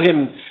desire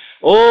him.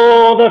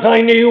 Oh, that I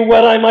knew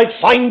where I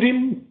might find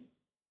him.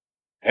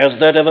 Has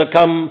that ever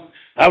come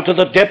out of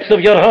the depth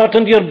of your heart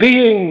and your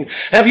being?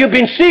 Have you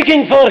been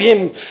seeking for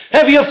him?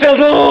 Have you felt,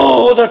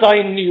 oh, that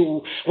I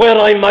knew where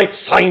I might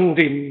find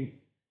him?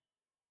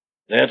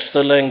 That's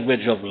the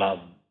language of love.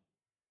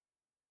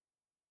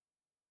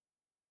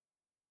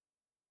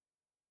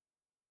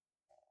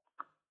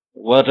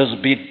 What has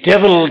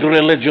bedeviled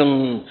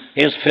religion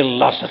is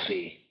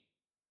philosophy.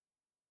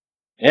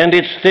 And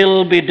it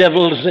still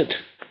bedevils it.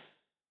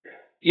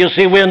 You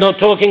see, we're not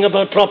talking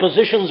about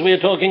propositions,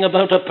 we're talking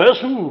about a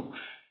person.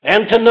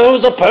 And to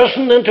know the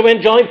person and to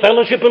enjoy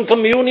fellowship and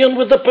communion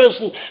with the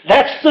person,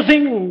 that's the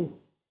thing.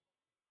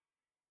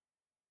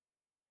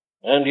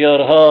 And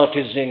your heart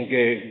is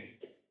engaged.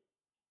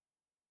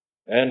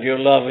 And you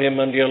love him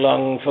and you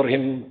long for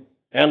him,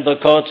 and the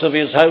courts of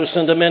his house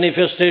and the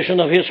manifestation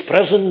of his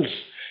presence,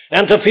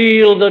 and to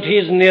feel that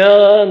he's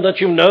near and that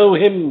you know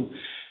him,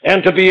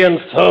 and to be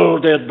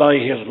enfolded by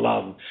his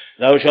love.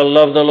 Thou shalt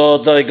love the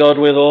Lord thy God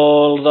with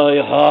all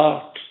thy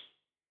heart.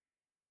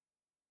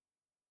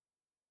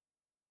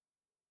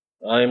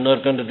 I'm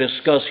not going to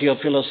discuss your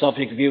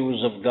philosophic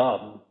views of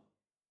God.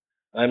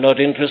 I'm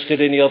not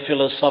interested in your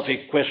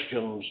philosophic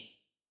questions.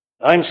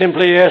 I'm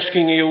simply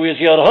asking you, is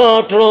your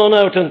heart drawn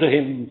out unto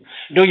him?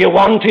 Do you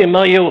want him?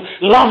 Are you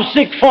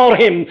lovesick for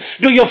him?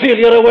 Do you feel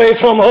you're away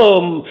from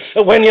home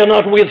when you're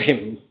not with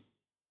him?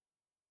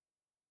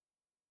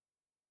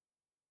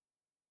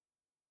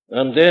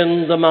 And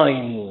then the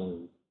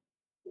mind.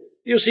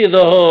 You see,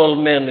 the whole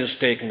man is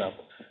taken up.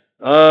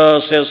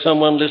 Ah, says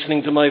someone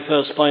listening to my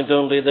first point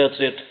only, that's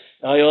it.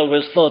 I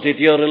always thought it,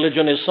 your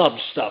religion is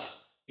soft stuff.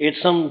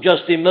 It's some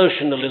just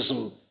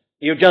emotionalism.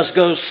 You just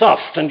go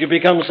soft and you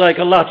become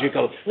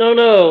psychological.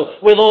 No,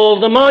 with all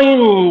the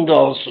mind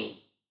also.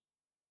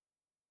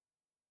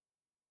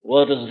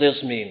 What does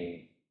this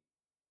mean?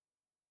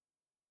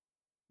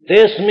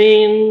 This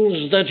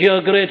means that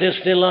your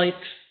greatest delight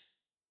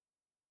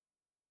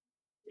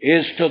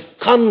is to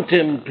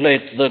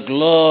contemplate the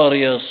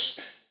glorious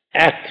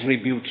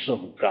attributes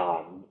of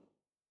God.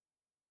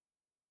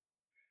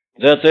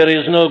 That there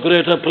is no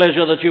greater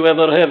pleasure that you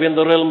ever have in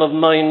the realm of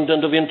mind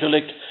and of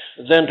intellect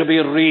than to be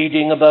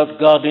reading about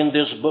God in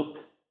this book,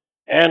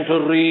 and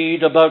to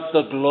read about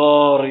the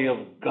glory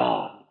of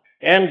God,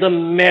 and the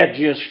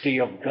majesty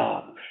of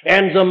God,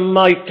 and the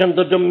might and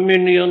the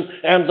dominion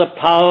and the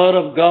power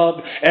of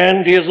God,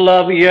 and his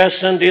love, yes,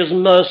 and his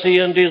mercy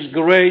and his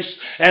grace,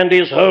 and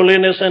his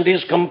holiness and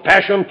his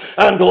compassion,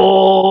 and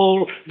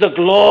all the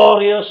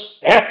glorious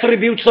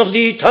attributes of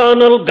the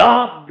eternal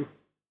God.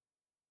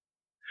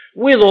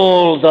 With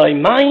all thy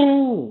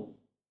mind,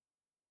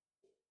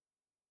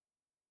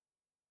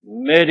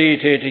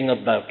 meditating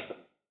about them.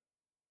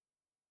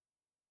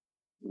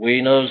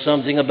 We know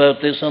something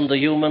about this on the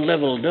human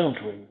level,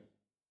 don't we?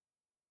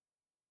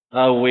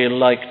 How we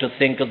like to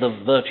think of the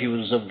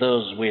virtues of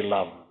those we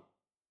love.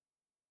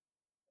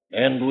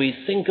 And we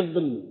think of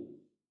them,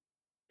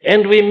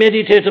 and we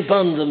meditate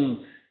upon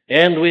them,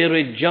 and we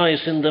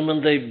rejoice in them,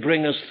 and they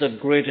bring us the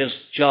greatest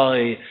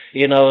joy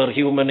in our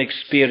human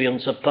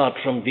experience apart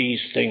from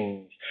these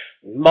things.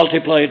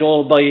 Multiply it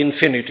all by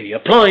infinity.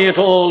 Apply it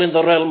all in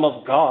the realm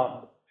of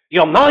God.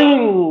 Your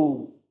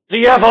mind,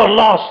 the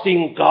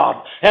everlasting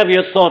God. Have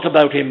you thought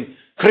about him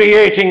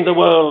creating the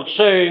world,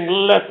 saying,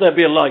 let there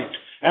be light,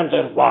 and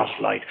there was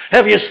light?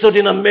 Have you stood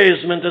in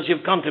amazement as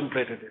you've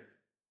contemplated it?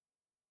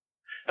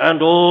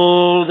 And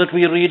all that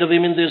we read of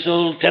him in this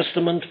Old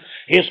Testament,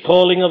 his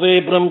calling of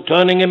Abram,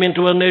 turning him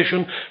into a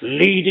nation,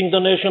 leading the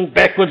nation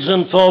backwards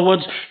and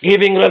forwards,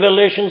 giving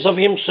revelations of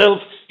himself,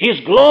 his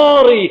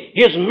glory,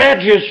 his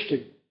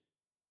majesty.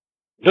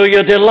 Do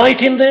you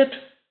delight in that?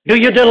 Do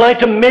you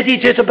delight to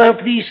meditate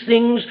about these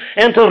things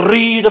and to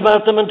read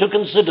about them and to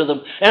consider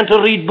them and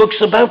to read books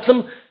about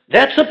them?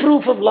 That's a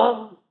proof of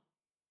love.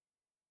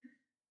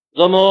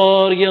 The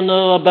more you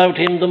know about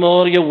him, the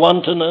more you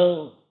want to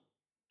know.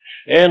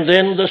 And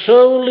then the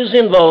soul is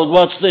involved.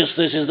 What's this?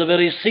 This is the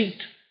very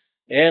seat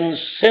and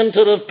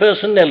center of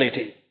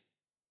personality.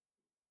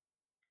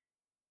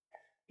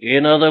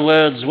 In other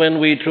words, when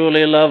we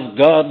truly love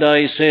God,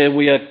 I say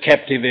we are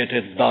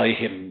captivated by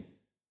him.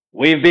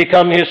 We've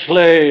become his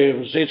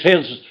slaves. It's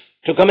his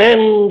to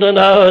command and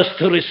ours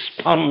to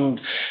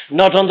respond,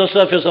 not on the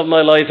surface of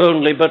my life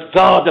only, but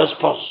God has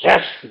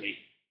possessed me,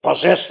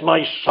 possessed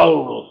my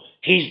soul.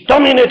 He's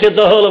dominated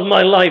the whole of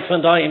my life,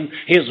 and I'm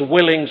his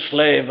willing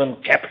slave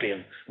and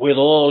captive with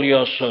all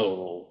your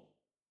soul.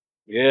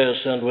 Yes,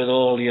 and with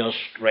all your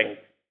strength.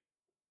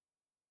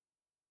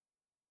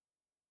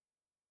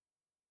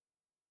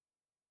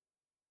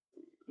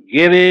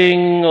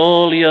 Giving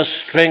all your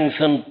strength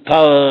and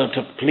power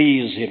to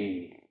please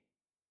him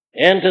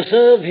and to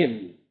serve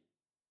him.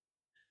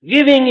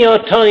 Giving your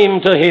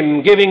time to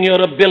Him, giving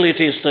your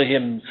abilities to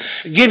Him,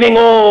 giving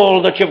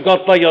all that you've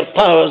got by your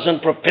powers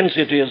and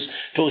propensities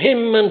to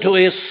Him and to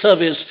His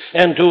service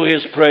and to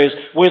His praise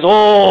with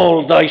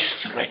all thy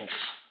strength.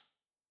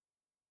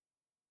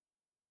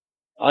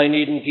 I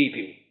needn't keep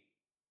you.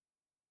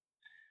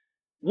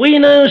 We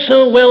know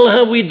so well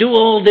how we do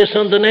all this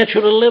on the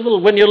natural level.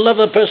 When you love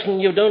a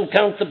person, you don't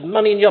count the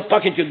money in your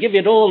pocket. You give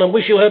it all and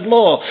wish you had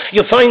more.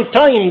 You find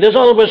time. There's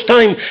always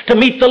time to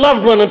meet the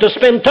loved one and to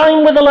spend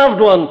time with the loved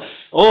one.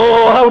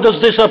 Oh, how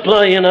does this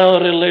apply in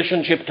our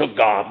relationship to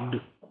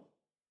God?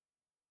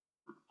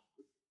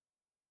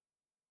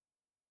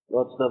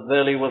 What's the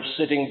value of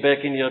sitting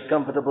back in your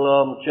comfortable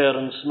armchair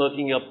and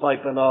smoking your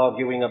pipe and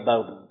arguing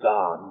about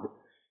God?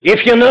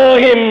 If you know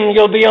Him,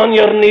 you'll be on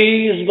your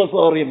knees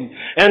before Him,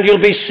 and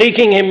you'll be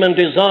seeking Him and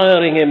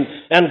desiring Him,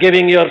 and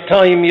giving your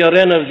time, your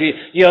energy,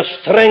 your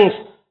strength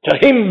to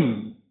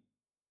Him.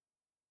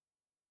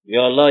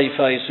 Your life,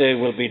 I say,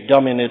 will be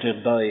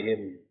dominated by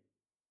Him.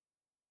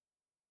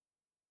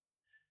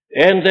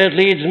 And that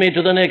leads me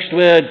to the next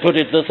way I'd put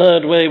it, the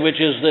third way, which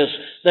is this,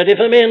 that if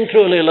a man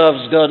truly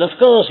loves God, of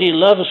course he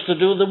loves to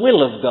do the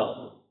will of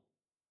God.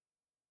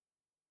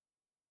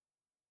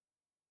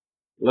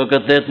 Look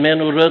at that man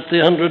who wrote the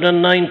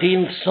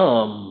 119th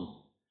Psalm.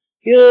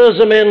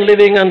 Here's a man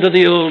living under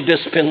the old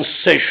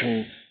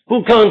dispensation,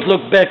 who can't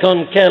look back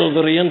on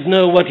Calvary and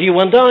know what you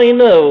and I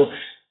know.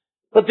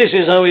 But this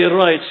is how he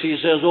writes. He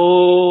says,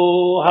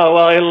 "Oh, how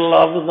I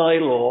love thy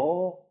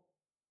law."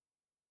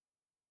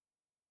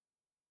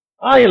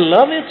 I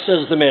love it,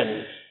 says the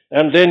man.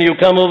 And then you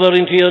come over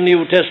into your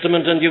New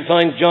Testament and you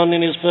find John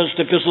in his first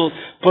epistle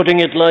putting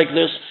it like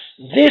this.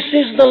 This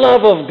is the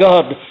love of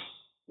God,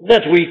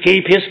 that we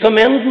keep His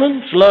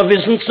commandments. Love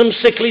isn't some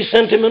sickly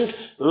sentiment.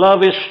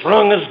 Love is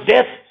strong as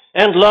death,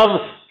 and love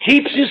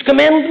keeps His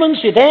commandments.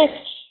 It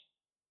acts.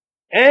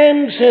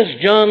 And, says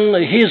John,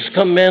 His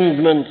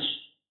commandments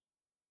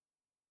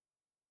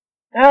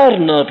are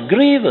not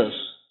grievous.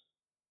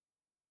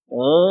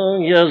 Oh,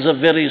 here's a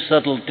very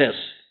subtle test.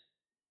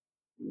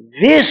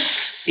 This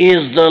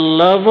is the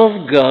love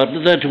of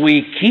God, that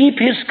we keep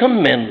His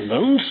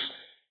commandments,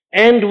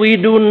 and we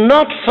do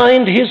not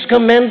find His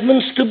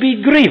commandments to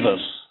be grievous.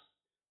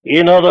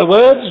 In other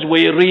words,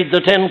 we read the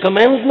 10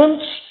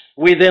 Commandments,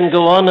 we then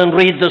go on and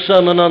read the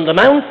Sermon on the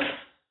Mount,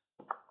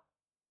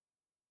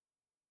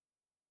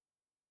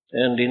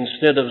 and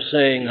instead of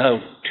saying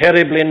how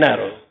terribly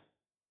narrow,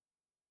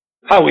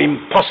 how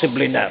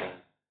impossibly narrow,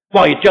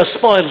 why, it just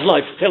spoils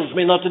life, tells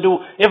me not to do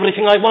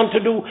everything I want to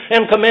do,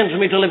 and commands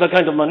me to live a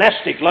kind of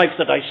monastic life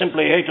that I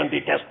simply hate and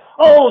detest.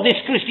 Oh,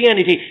 this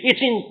Christianity, it's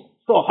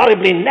so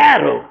horribly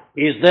narrow.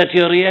 Is that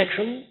your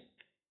reaction?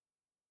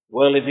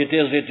 Well, if it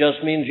is, it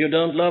just means you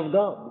don't love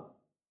God.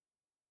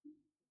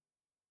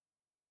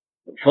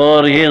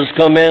 For His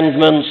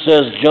commandments,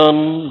 says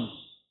John,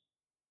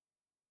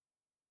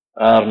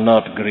 are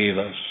not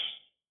grievous.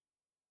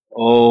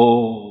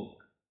 Oh,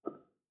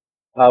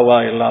 how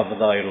I love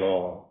thy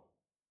law.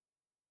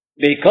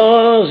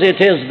 Because it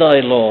is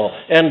thy law,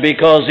 and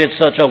because it's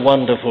such a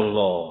wonderful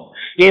law.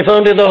 If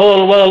only the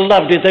whole world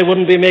loved it, they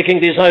wouldn't be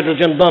making these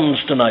hydrogen bombs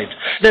tonight.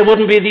 There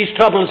wouldn't be these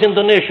troubles in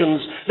the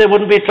nations. There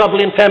wouldn't be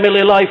trouble in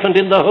family life and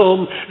in the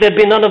home. There'd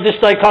be none of this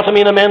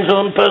dichotomy in a man's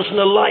own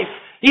personal life.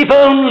 If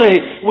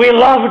only we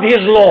loved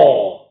His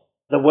law,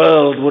 the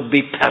world would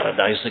be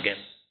paradise again.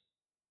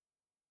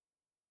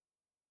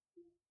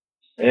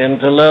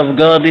 And to love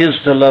God is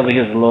to love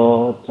His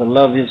law, to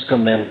love His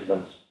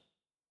commandments,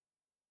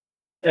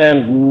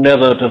 and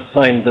never to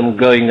find them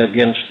going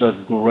against the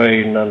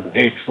grain and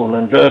hateful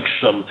and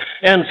irksome,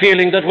 and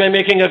feeling that we're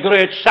making a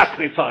great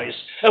sacrifice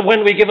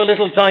when we give a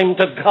little time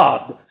to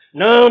God.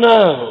 No,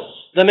 no.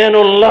 The man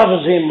who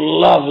loves Him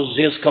loves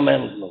His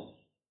commandments.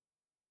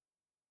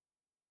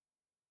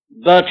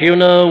 But you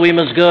know, we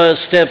must go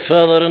a step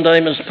further, and I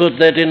must put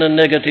that in a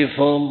negative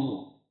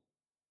form.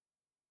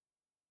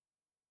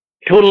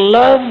 To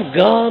love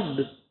God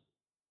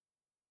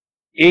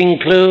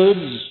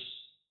includes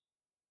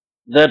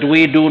that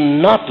we do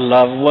not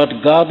love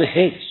what God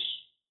hates.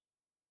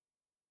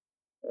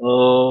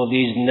 Oh,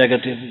 these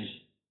negatives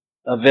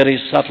are very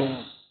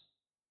subtle.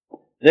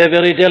 They're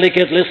very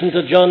delicate. Listen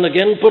to John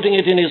again, putting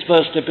it in his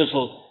first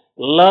epistle.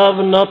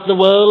 Love not the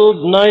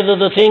world, neither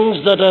the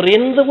things that are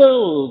in the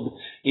world.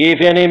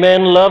 If any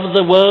man love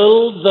the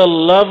world, the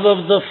love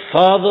of the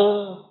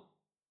Father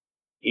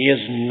is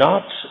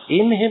not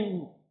in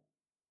him.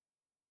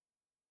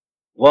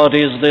 What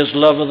is this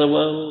love of the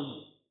world?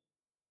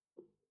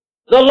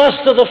 The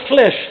lust of the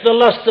flesh, the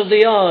lust of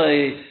the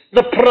eye,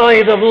 the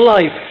pride of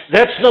life.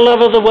 That's the love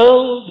of the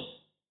world.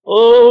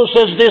 Oh,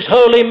 says this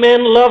holy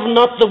man, love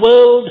not the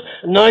world,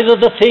 neither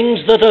the things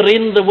that are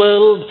in the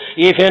world.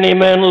 If any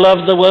man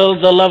love the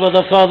world, the love of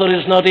the Father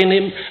is not in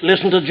him.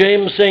 Listen to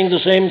James saying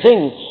the same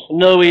thing.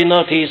 Know ye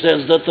not, he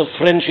says, that the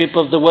friendship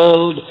of the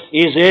world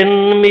is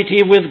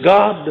enmity with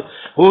God.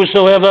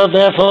 Whosoever,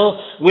 therefore,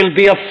 will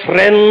be a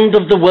friend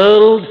of the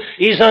world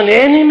is an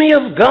enemy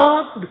of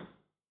God.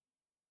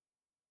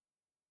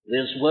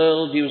 This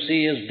world, you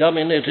see, is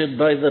dominated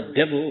by the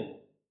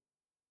devil.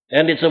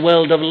 And it's a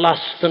world of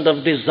lust and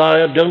of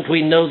desire. Don't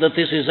we know that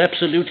this is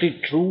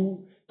absolutely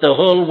true? The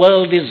whole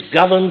world is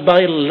governed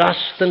by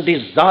lust and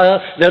desire.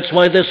 That's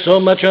why there's so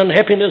much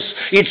unhappiness.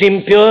 It's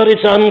impure,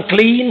 it's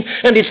unclean,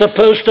 and it's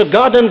opposed to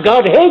God, and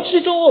God hates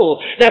it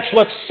all. That's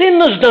what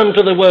sin has done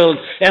to the world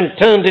and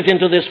turned it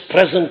into this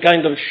present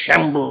kind of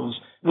shambles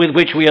with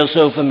which we are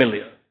so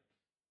familiar.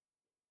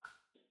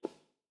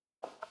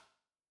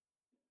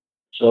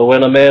 So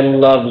when a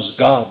man loves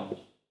God,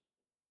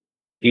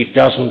 he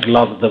doesn't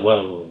love the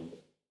world.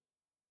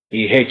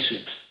 He hates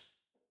it.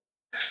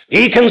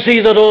 He can see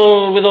that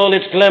all, with all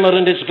its glamour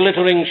and its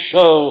glittering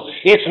show,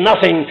 it's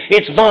nothing,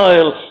 it's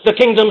vile. The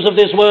kingdoms of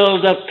this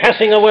world are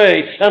passing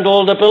away, and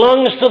all that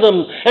belongs to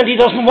them. And he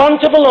doesn't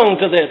want to belong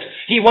to that.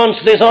 He wants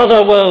this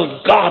other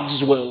world,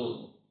 God's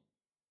world.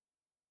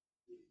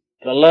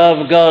 To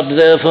love God,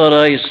 therefore,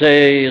 I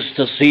say, is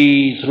to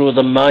see through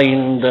the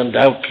mind and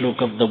outlook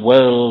of the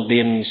world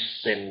in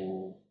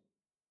sin,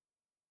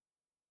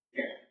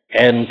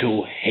 and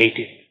to hate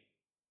it.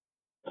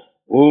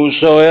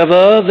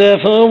 Whosoever,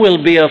 therefore,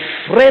 will be a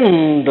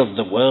friend of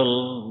the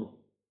world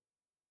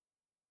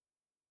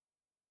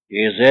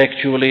is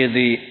actually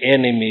the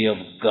enemy of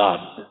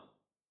God.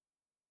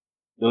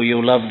 Do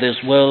you love this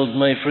world,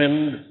 my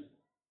friend?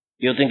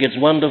 Do you think it's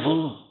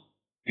wonderful?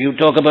 Do you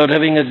talk about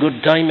having a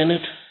good time in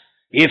it?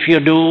 If you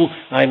do,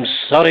 I'm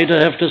sorry to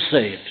have to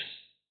say it.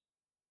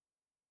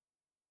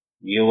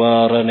 You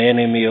are an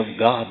enemy of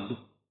God.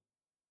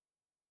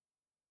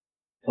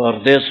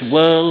 For this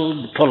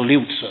world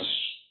pollutes us.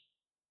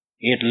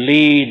 It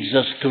leads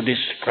us to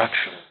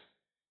destruction.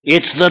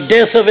 It's the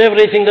death of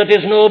everything that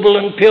is noble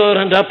and pure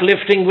and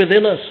uplifting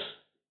within us.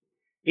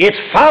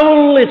 It's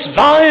foul, it's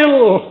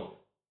vile.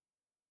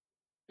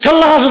 To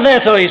love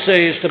that, I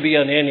say, is to be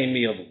an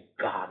enemy of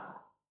God.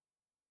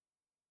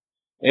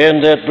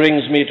 And that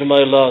brings me to my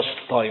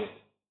last point,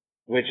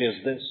 which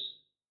is this.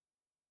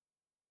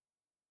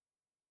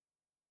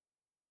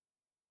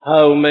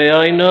 How may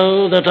I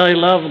know that I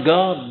love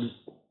God?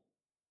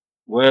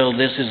 Well,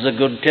 this is a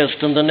good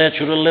test on the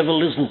natural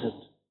level, isn't it?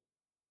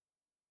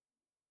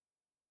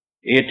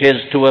 It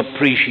is to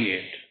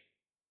appreciate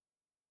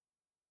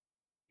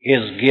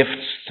His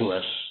gifts to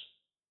us.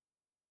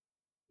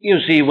 You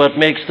see, what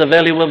makes the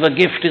value of a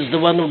gift is the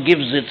one who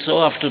gives it so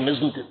often,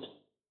 isn't it?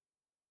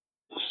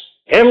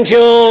 Haven't you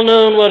all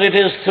known what it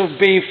is to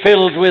be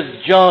filled with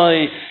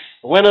joy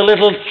when a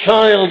little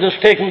child has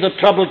taken the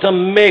trouble to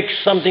make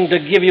something to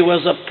give you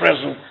as a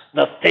present?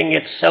 The thing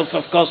itself,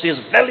 of course, is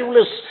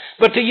valueless,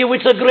 but to you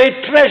it's a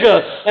great treasure,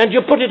 and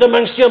you put it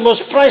amongst your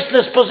most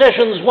priceless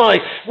possessions. Why?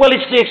 Well,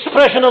 it's the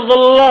expression of the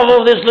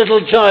love of this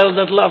little child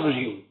that loves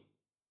you.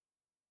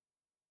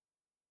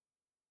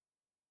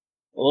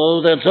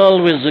 Oh, that's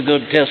always a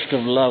good test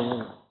of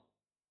love.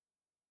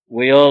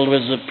 We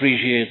always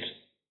appreciate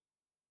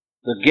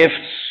the gifts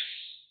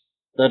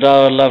that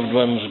our loved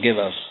ones give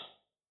us.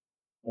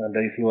 And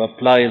if you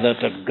apply that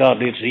to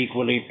God, it's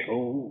equally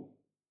true.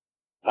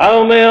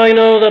 How may I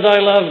know that I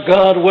love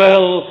God?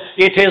 Well,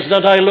 it is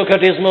that I look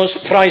at His most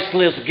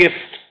priceless gift,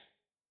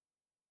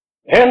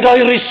 and I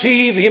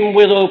receive Him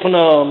with open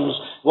arms.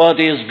 What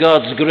is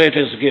God's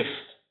greatest gift?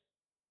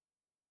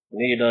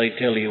 Need I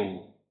tell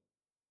you?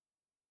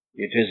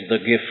 It is the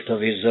gift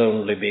of His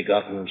only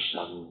begotten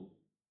Son.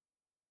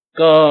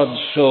 God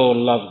so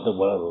loved the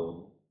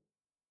world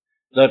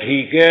that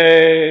He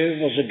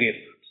gave as a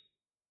gift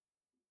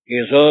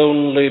His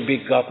only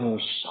begotten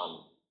Son,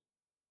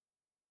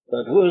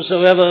 that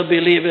whosoever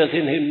believeth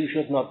in Him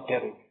should not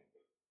perish,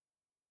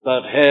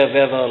 but have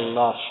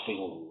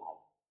everlasting life.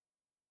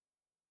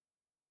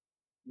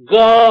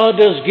 God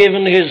has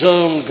given His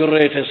own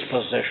greatest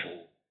possession,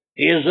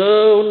 His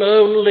own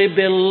only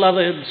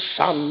beloved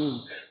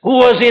Son, who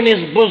was in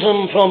His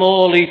bosom from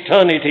all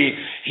eternity.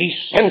 He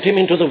sent Him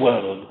into the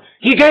world.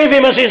 He gave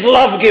Him as His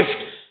love gift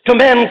to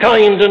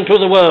mankind and to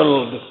the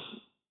world.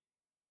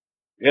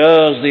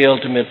 Here's the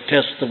ultimate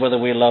test of whether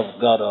we love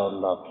God or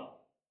not.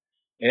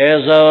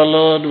 As our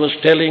Lord was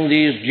telling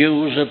these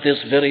Jews at this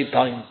very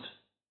point,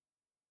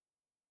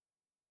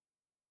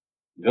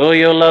 do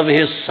you love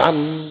His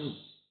Son?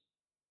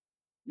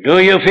 Do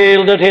you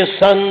feel that His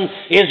Son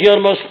is your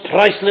most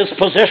priceless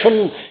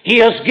possession? He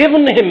has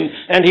given Him,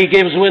 and He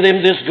gives with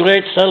Him this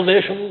great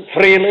salvation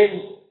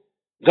freely.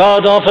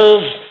 God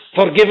offers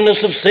forgiveness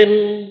of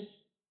sin,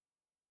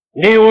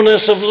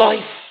 newness of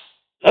life,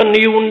 a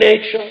new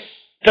nature,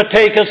 to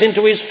take us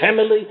into His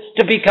family,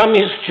 to become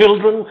His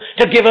children,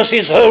 to give us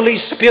His Holy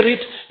Spirit,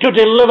 to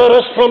deliver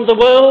us from the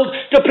world,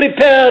 to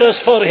prepare us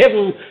for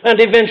heaven,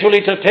 and eventually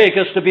to take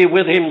us to be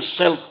with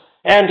Himself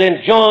and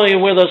enjoy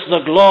with us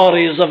the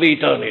glories of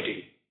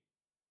eternity.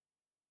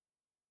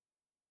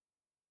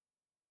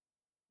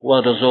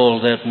 What does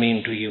all that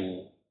mean to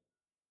you?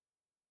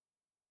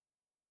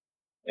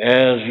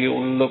 As you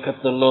look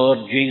at the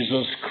Lord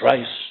Jesus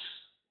Christ,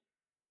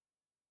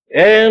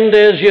 and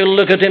as you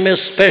look at Him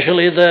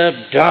especially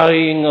there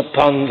dying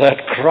upon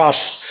that cross,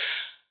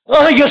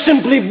 are you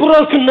simply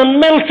broken and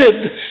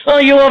melted?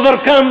 Are you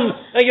overcome?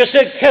 And you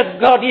say, can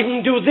God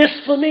even do this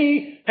for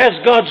me? has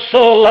God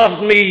so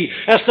loved me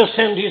as to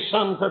send his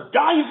Son to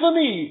die for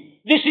me.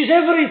 This is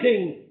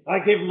everything I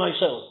give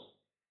myself.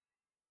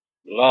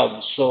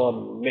 Love so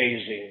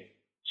amazing,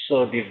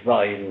 so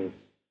divine,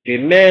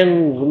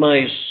 demands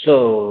my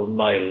soul,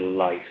 my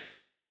life,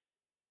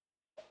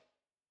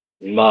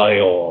 my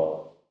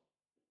all.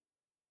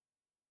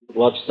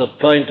 What's the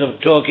point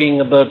of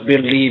talking about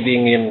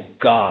believing in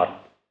God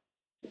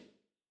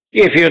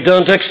if you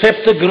don't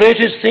accept the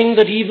greatest thing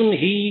that even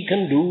he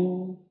can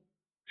do?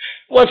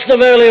 What's the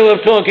value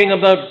of talking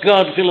about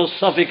God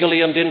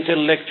philosophically and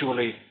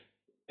intellectually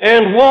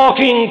and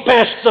walking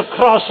past the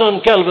cross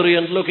on Calvary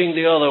and looking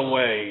the other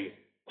way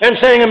and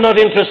saying, I'm not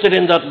interested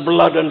in that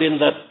blood and in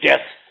that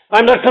death.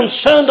 I'm not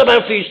concerned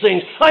about these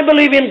things. I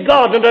believe in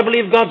God, and I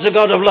believe God's a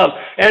God of love.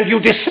 And you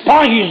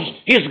despise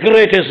his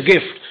greatest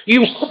gift.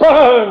 You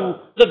spurn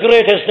the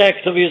greatest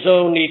act of his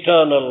own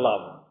eternal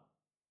love.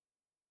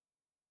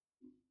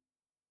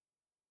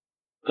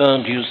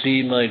 Can't you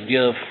see, my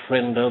dear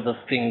friend, how the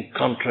thing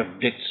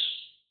contradicts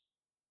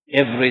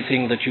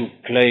everything that you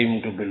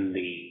claim to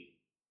believe?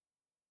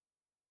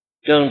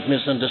 Don't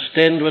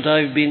misunderstand what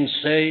I've been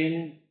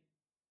saying.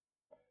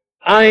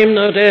 I'm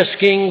not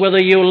asking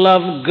whether you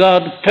love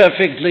God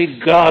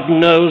perfectly. God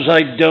knows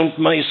I don't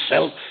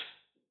myself.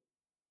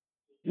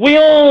 We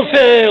all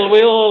fail,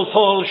 we all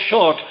fall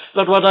short.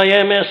 But what I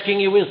am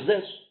asking you is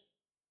this.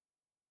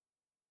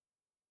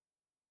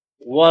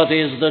 What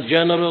is the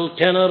general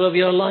tenor of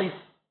your life?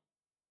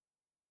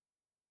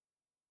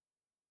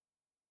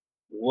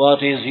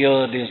 What is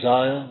your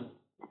desire?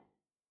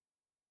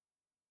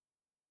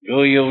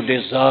 Do you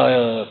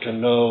desire to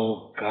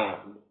know God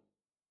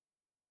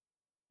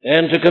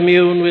and to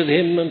commune with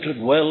him and to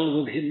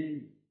dwell with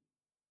him?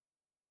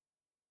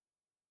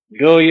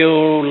 Do you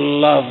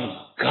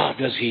love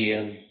God as he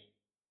is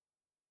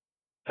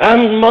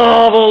and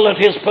marvel at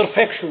his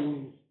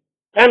perfection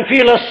and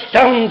feel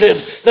astounded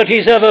that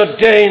he's ever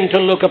deigned to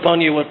look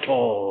upon you at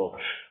all?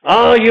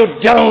 Are you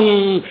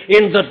down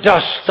in the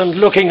dust and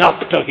looking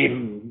up to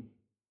him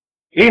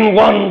in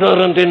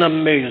wonder and in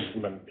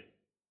amazement?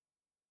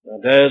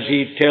 And as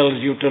he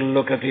tells you to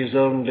look at his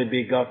only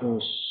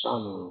begotten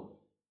Son,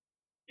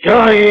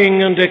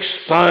 dying and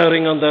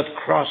expiring on that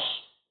cross,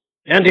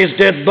 and his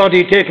dead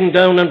body taken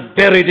down and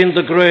buried in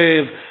the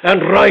grave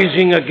and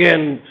rising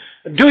again,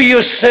 do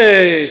you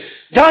say,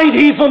 died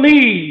he for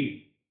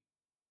me?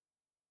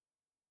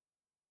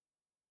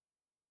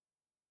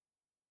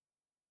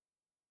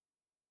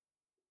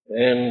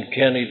 And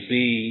can it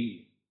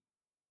be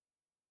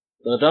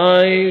that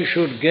I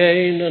should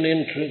gain an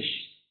interest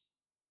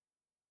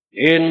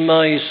in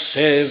my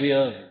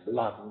Saviour's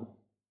blood?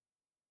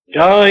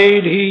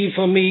 Died he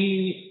for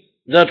me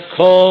that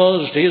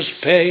caused his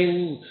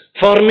pain,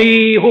 for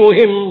me who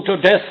him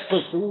to death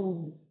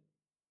pursued?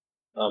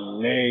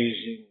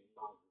 Amazing.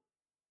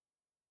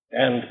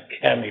 And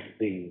can it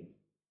be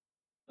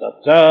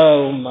that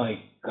thou,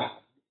 my God,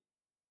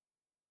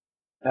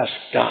 hast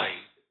died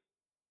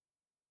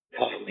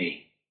for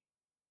me?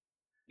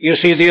 You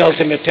see, the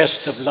ultimate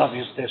test of love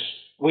is this.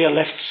 We are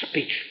left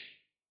speechless.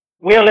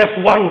 We are left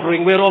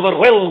wondering. We're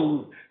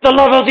overwhelmed. The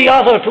love of the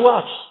other to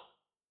us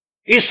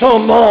is so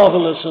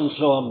marvelous and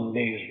so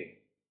amazing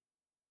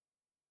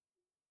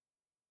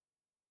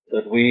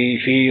that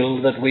we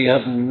feel that we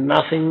have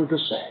nothing to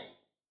say.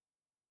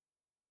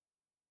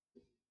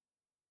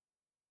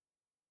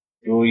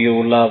 Do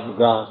you love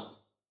God?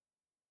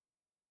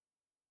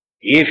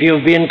 If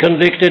you've been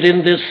convicted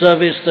in this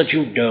service that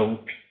you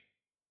don't,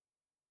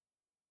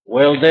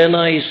 well, then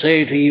I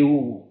say to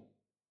you,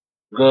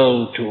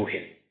 go to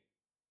him,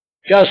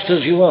 just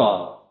as you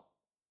are,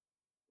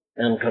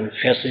 and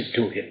confess it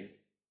to him.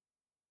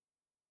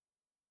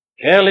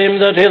 Tell him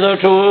that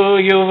hitherto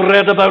you've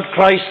read about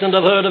Christ and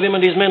have heard of him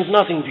and he's meant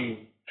nothing to you,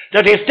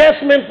 that his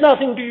death meant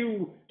nothing to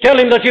you. Tell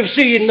him that you've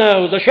seen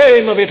now the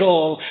shame of it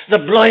all, the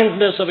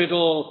blindness of it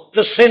all,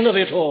 the sin of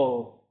it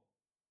all.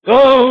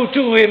 Go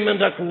to him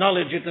and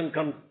acknowledge it and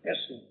confess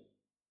it.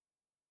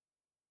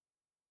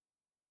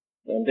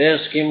 And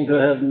ask him to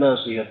have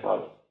mercy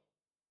upon it.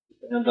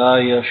 And I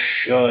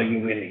assure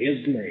you, in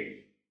his name,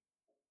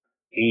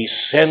 he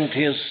sent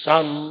his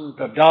Son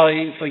to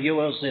die for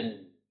your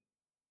sins,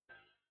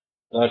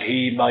 that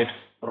he might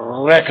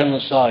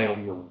reconcile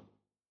you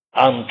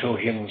unto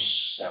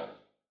himself.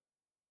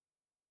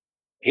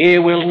 He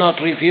will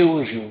not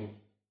refuse you.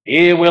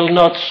 He will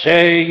not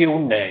say you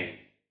nay.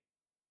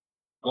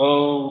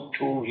 Go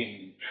to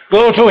him.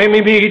 Go to him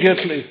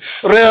immediately.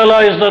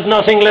 Realize that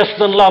nothing less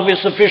than love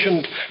is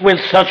sufficient with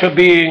such a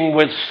being,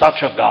 with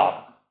such a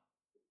God.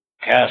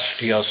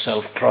 Cast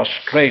yourself,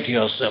 prostrate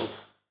yourself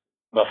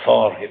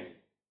before him.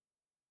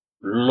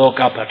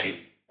 Look up at him.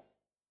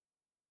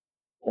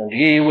 And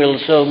he will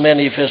so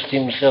manifest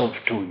himself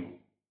to you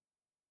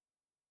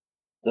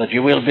that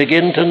you will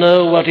begin to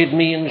know what it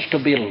means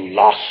to be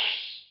lost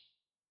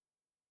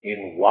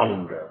in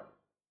wonder,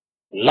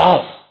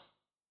 love,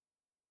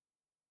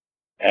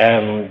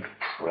 and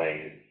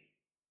praise.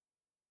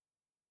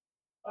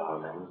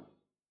 Amen.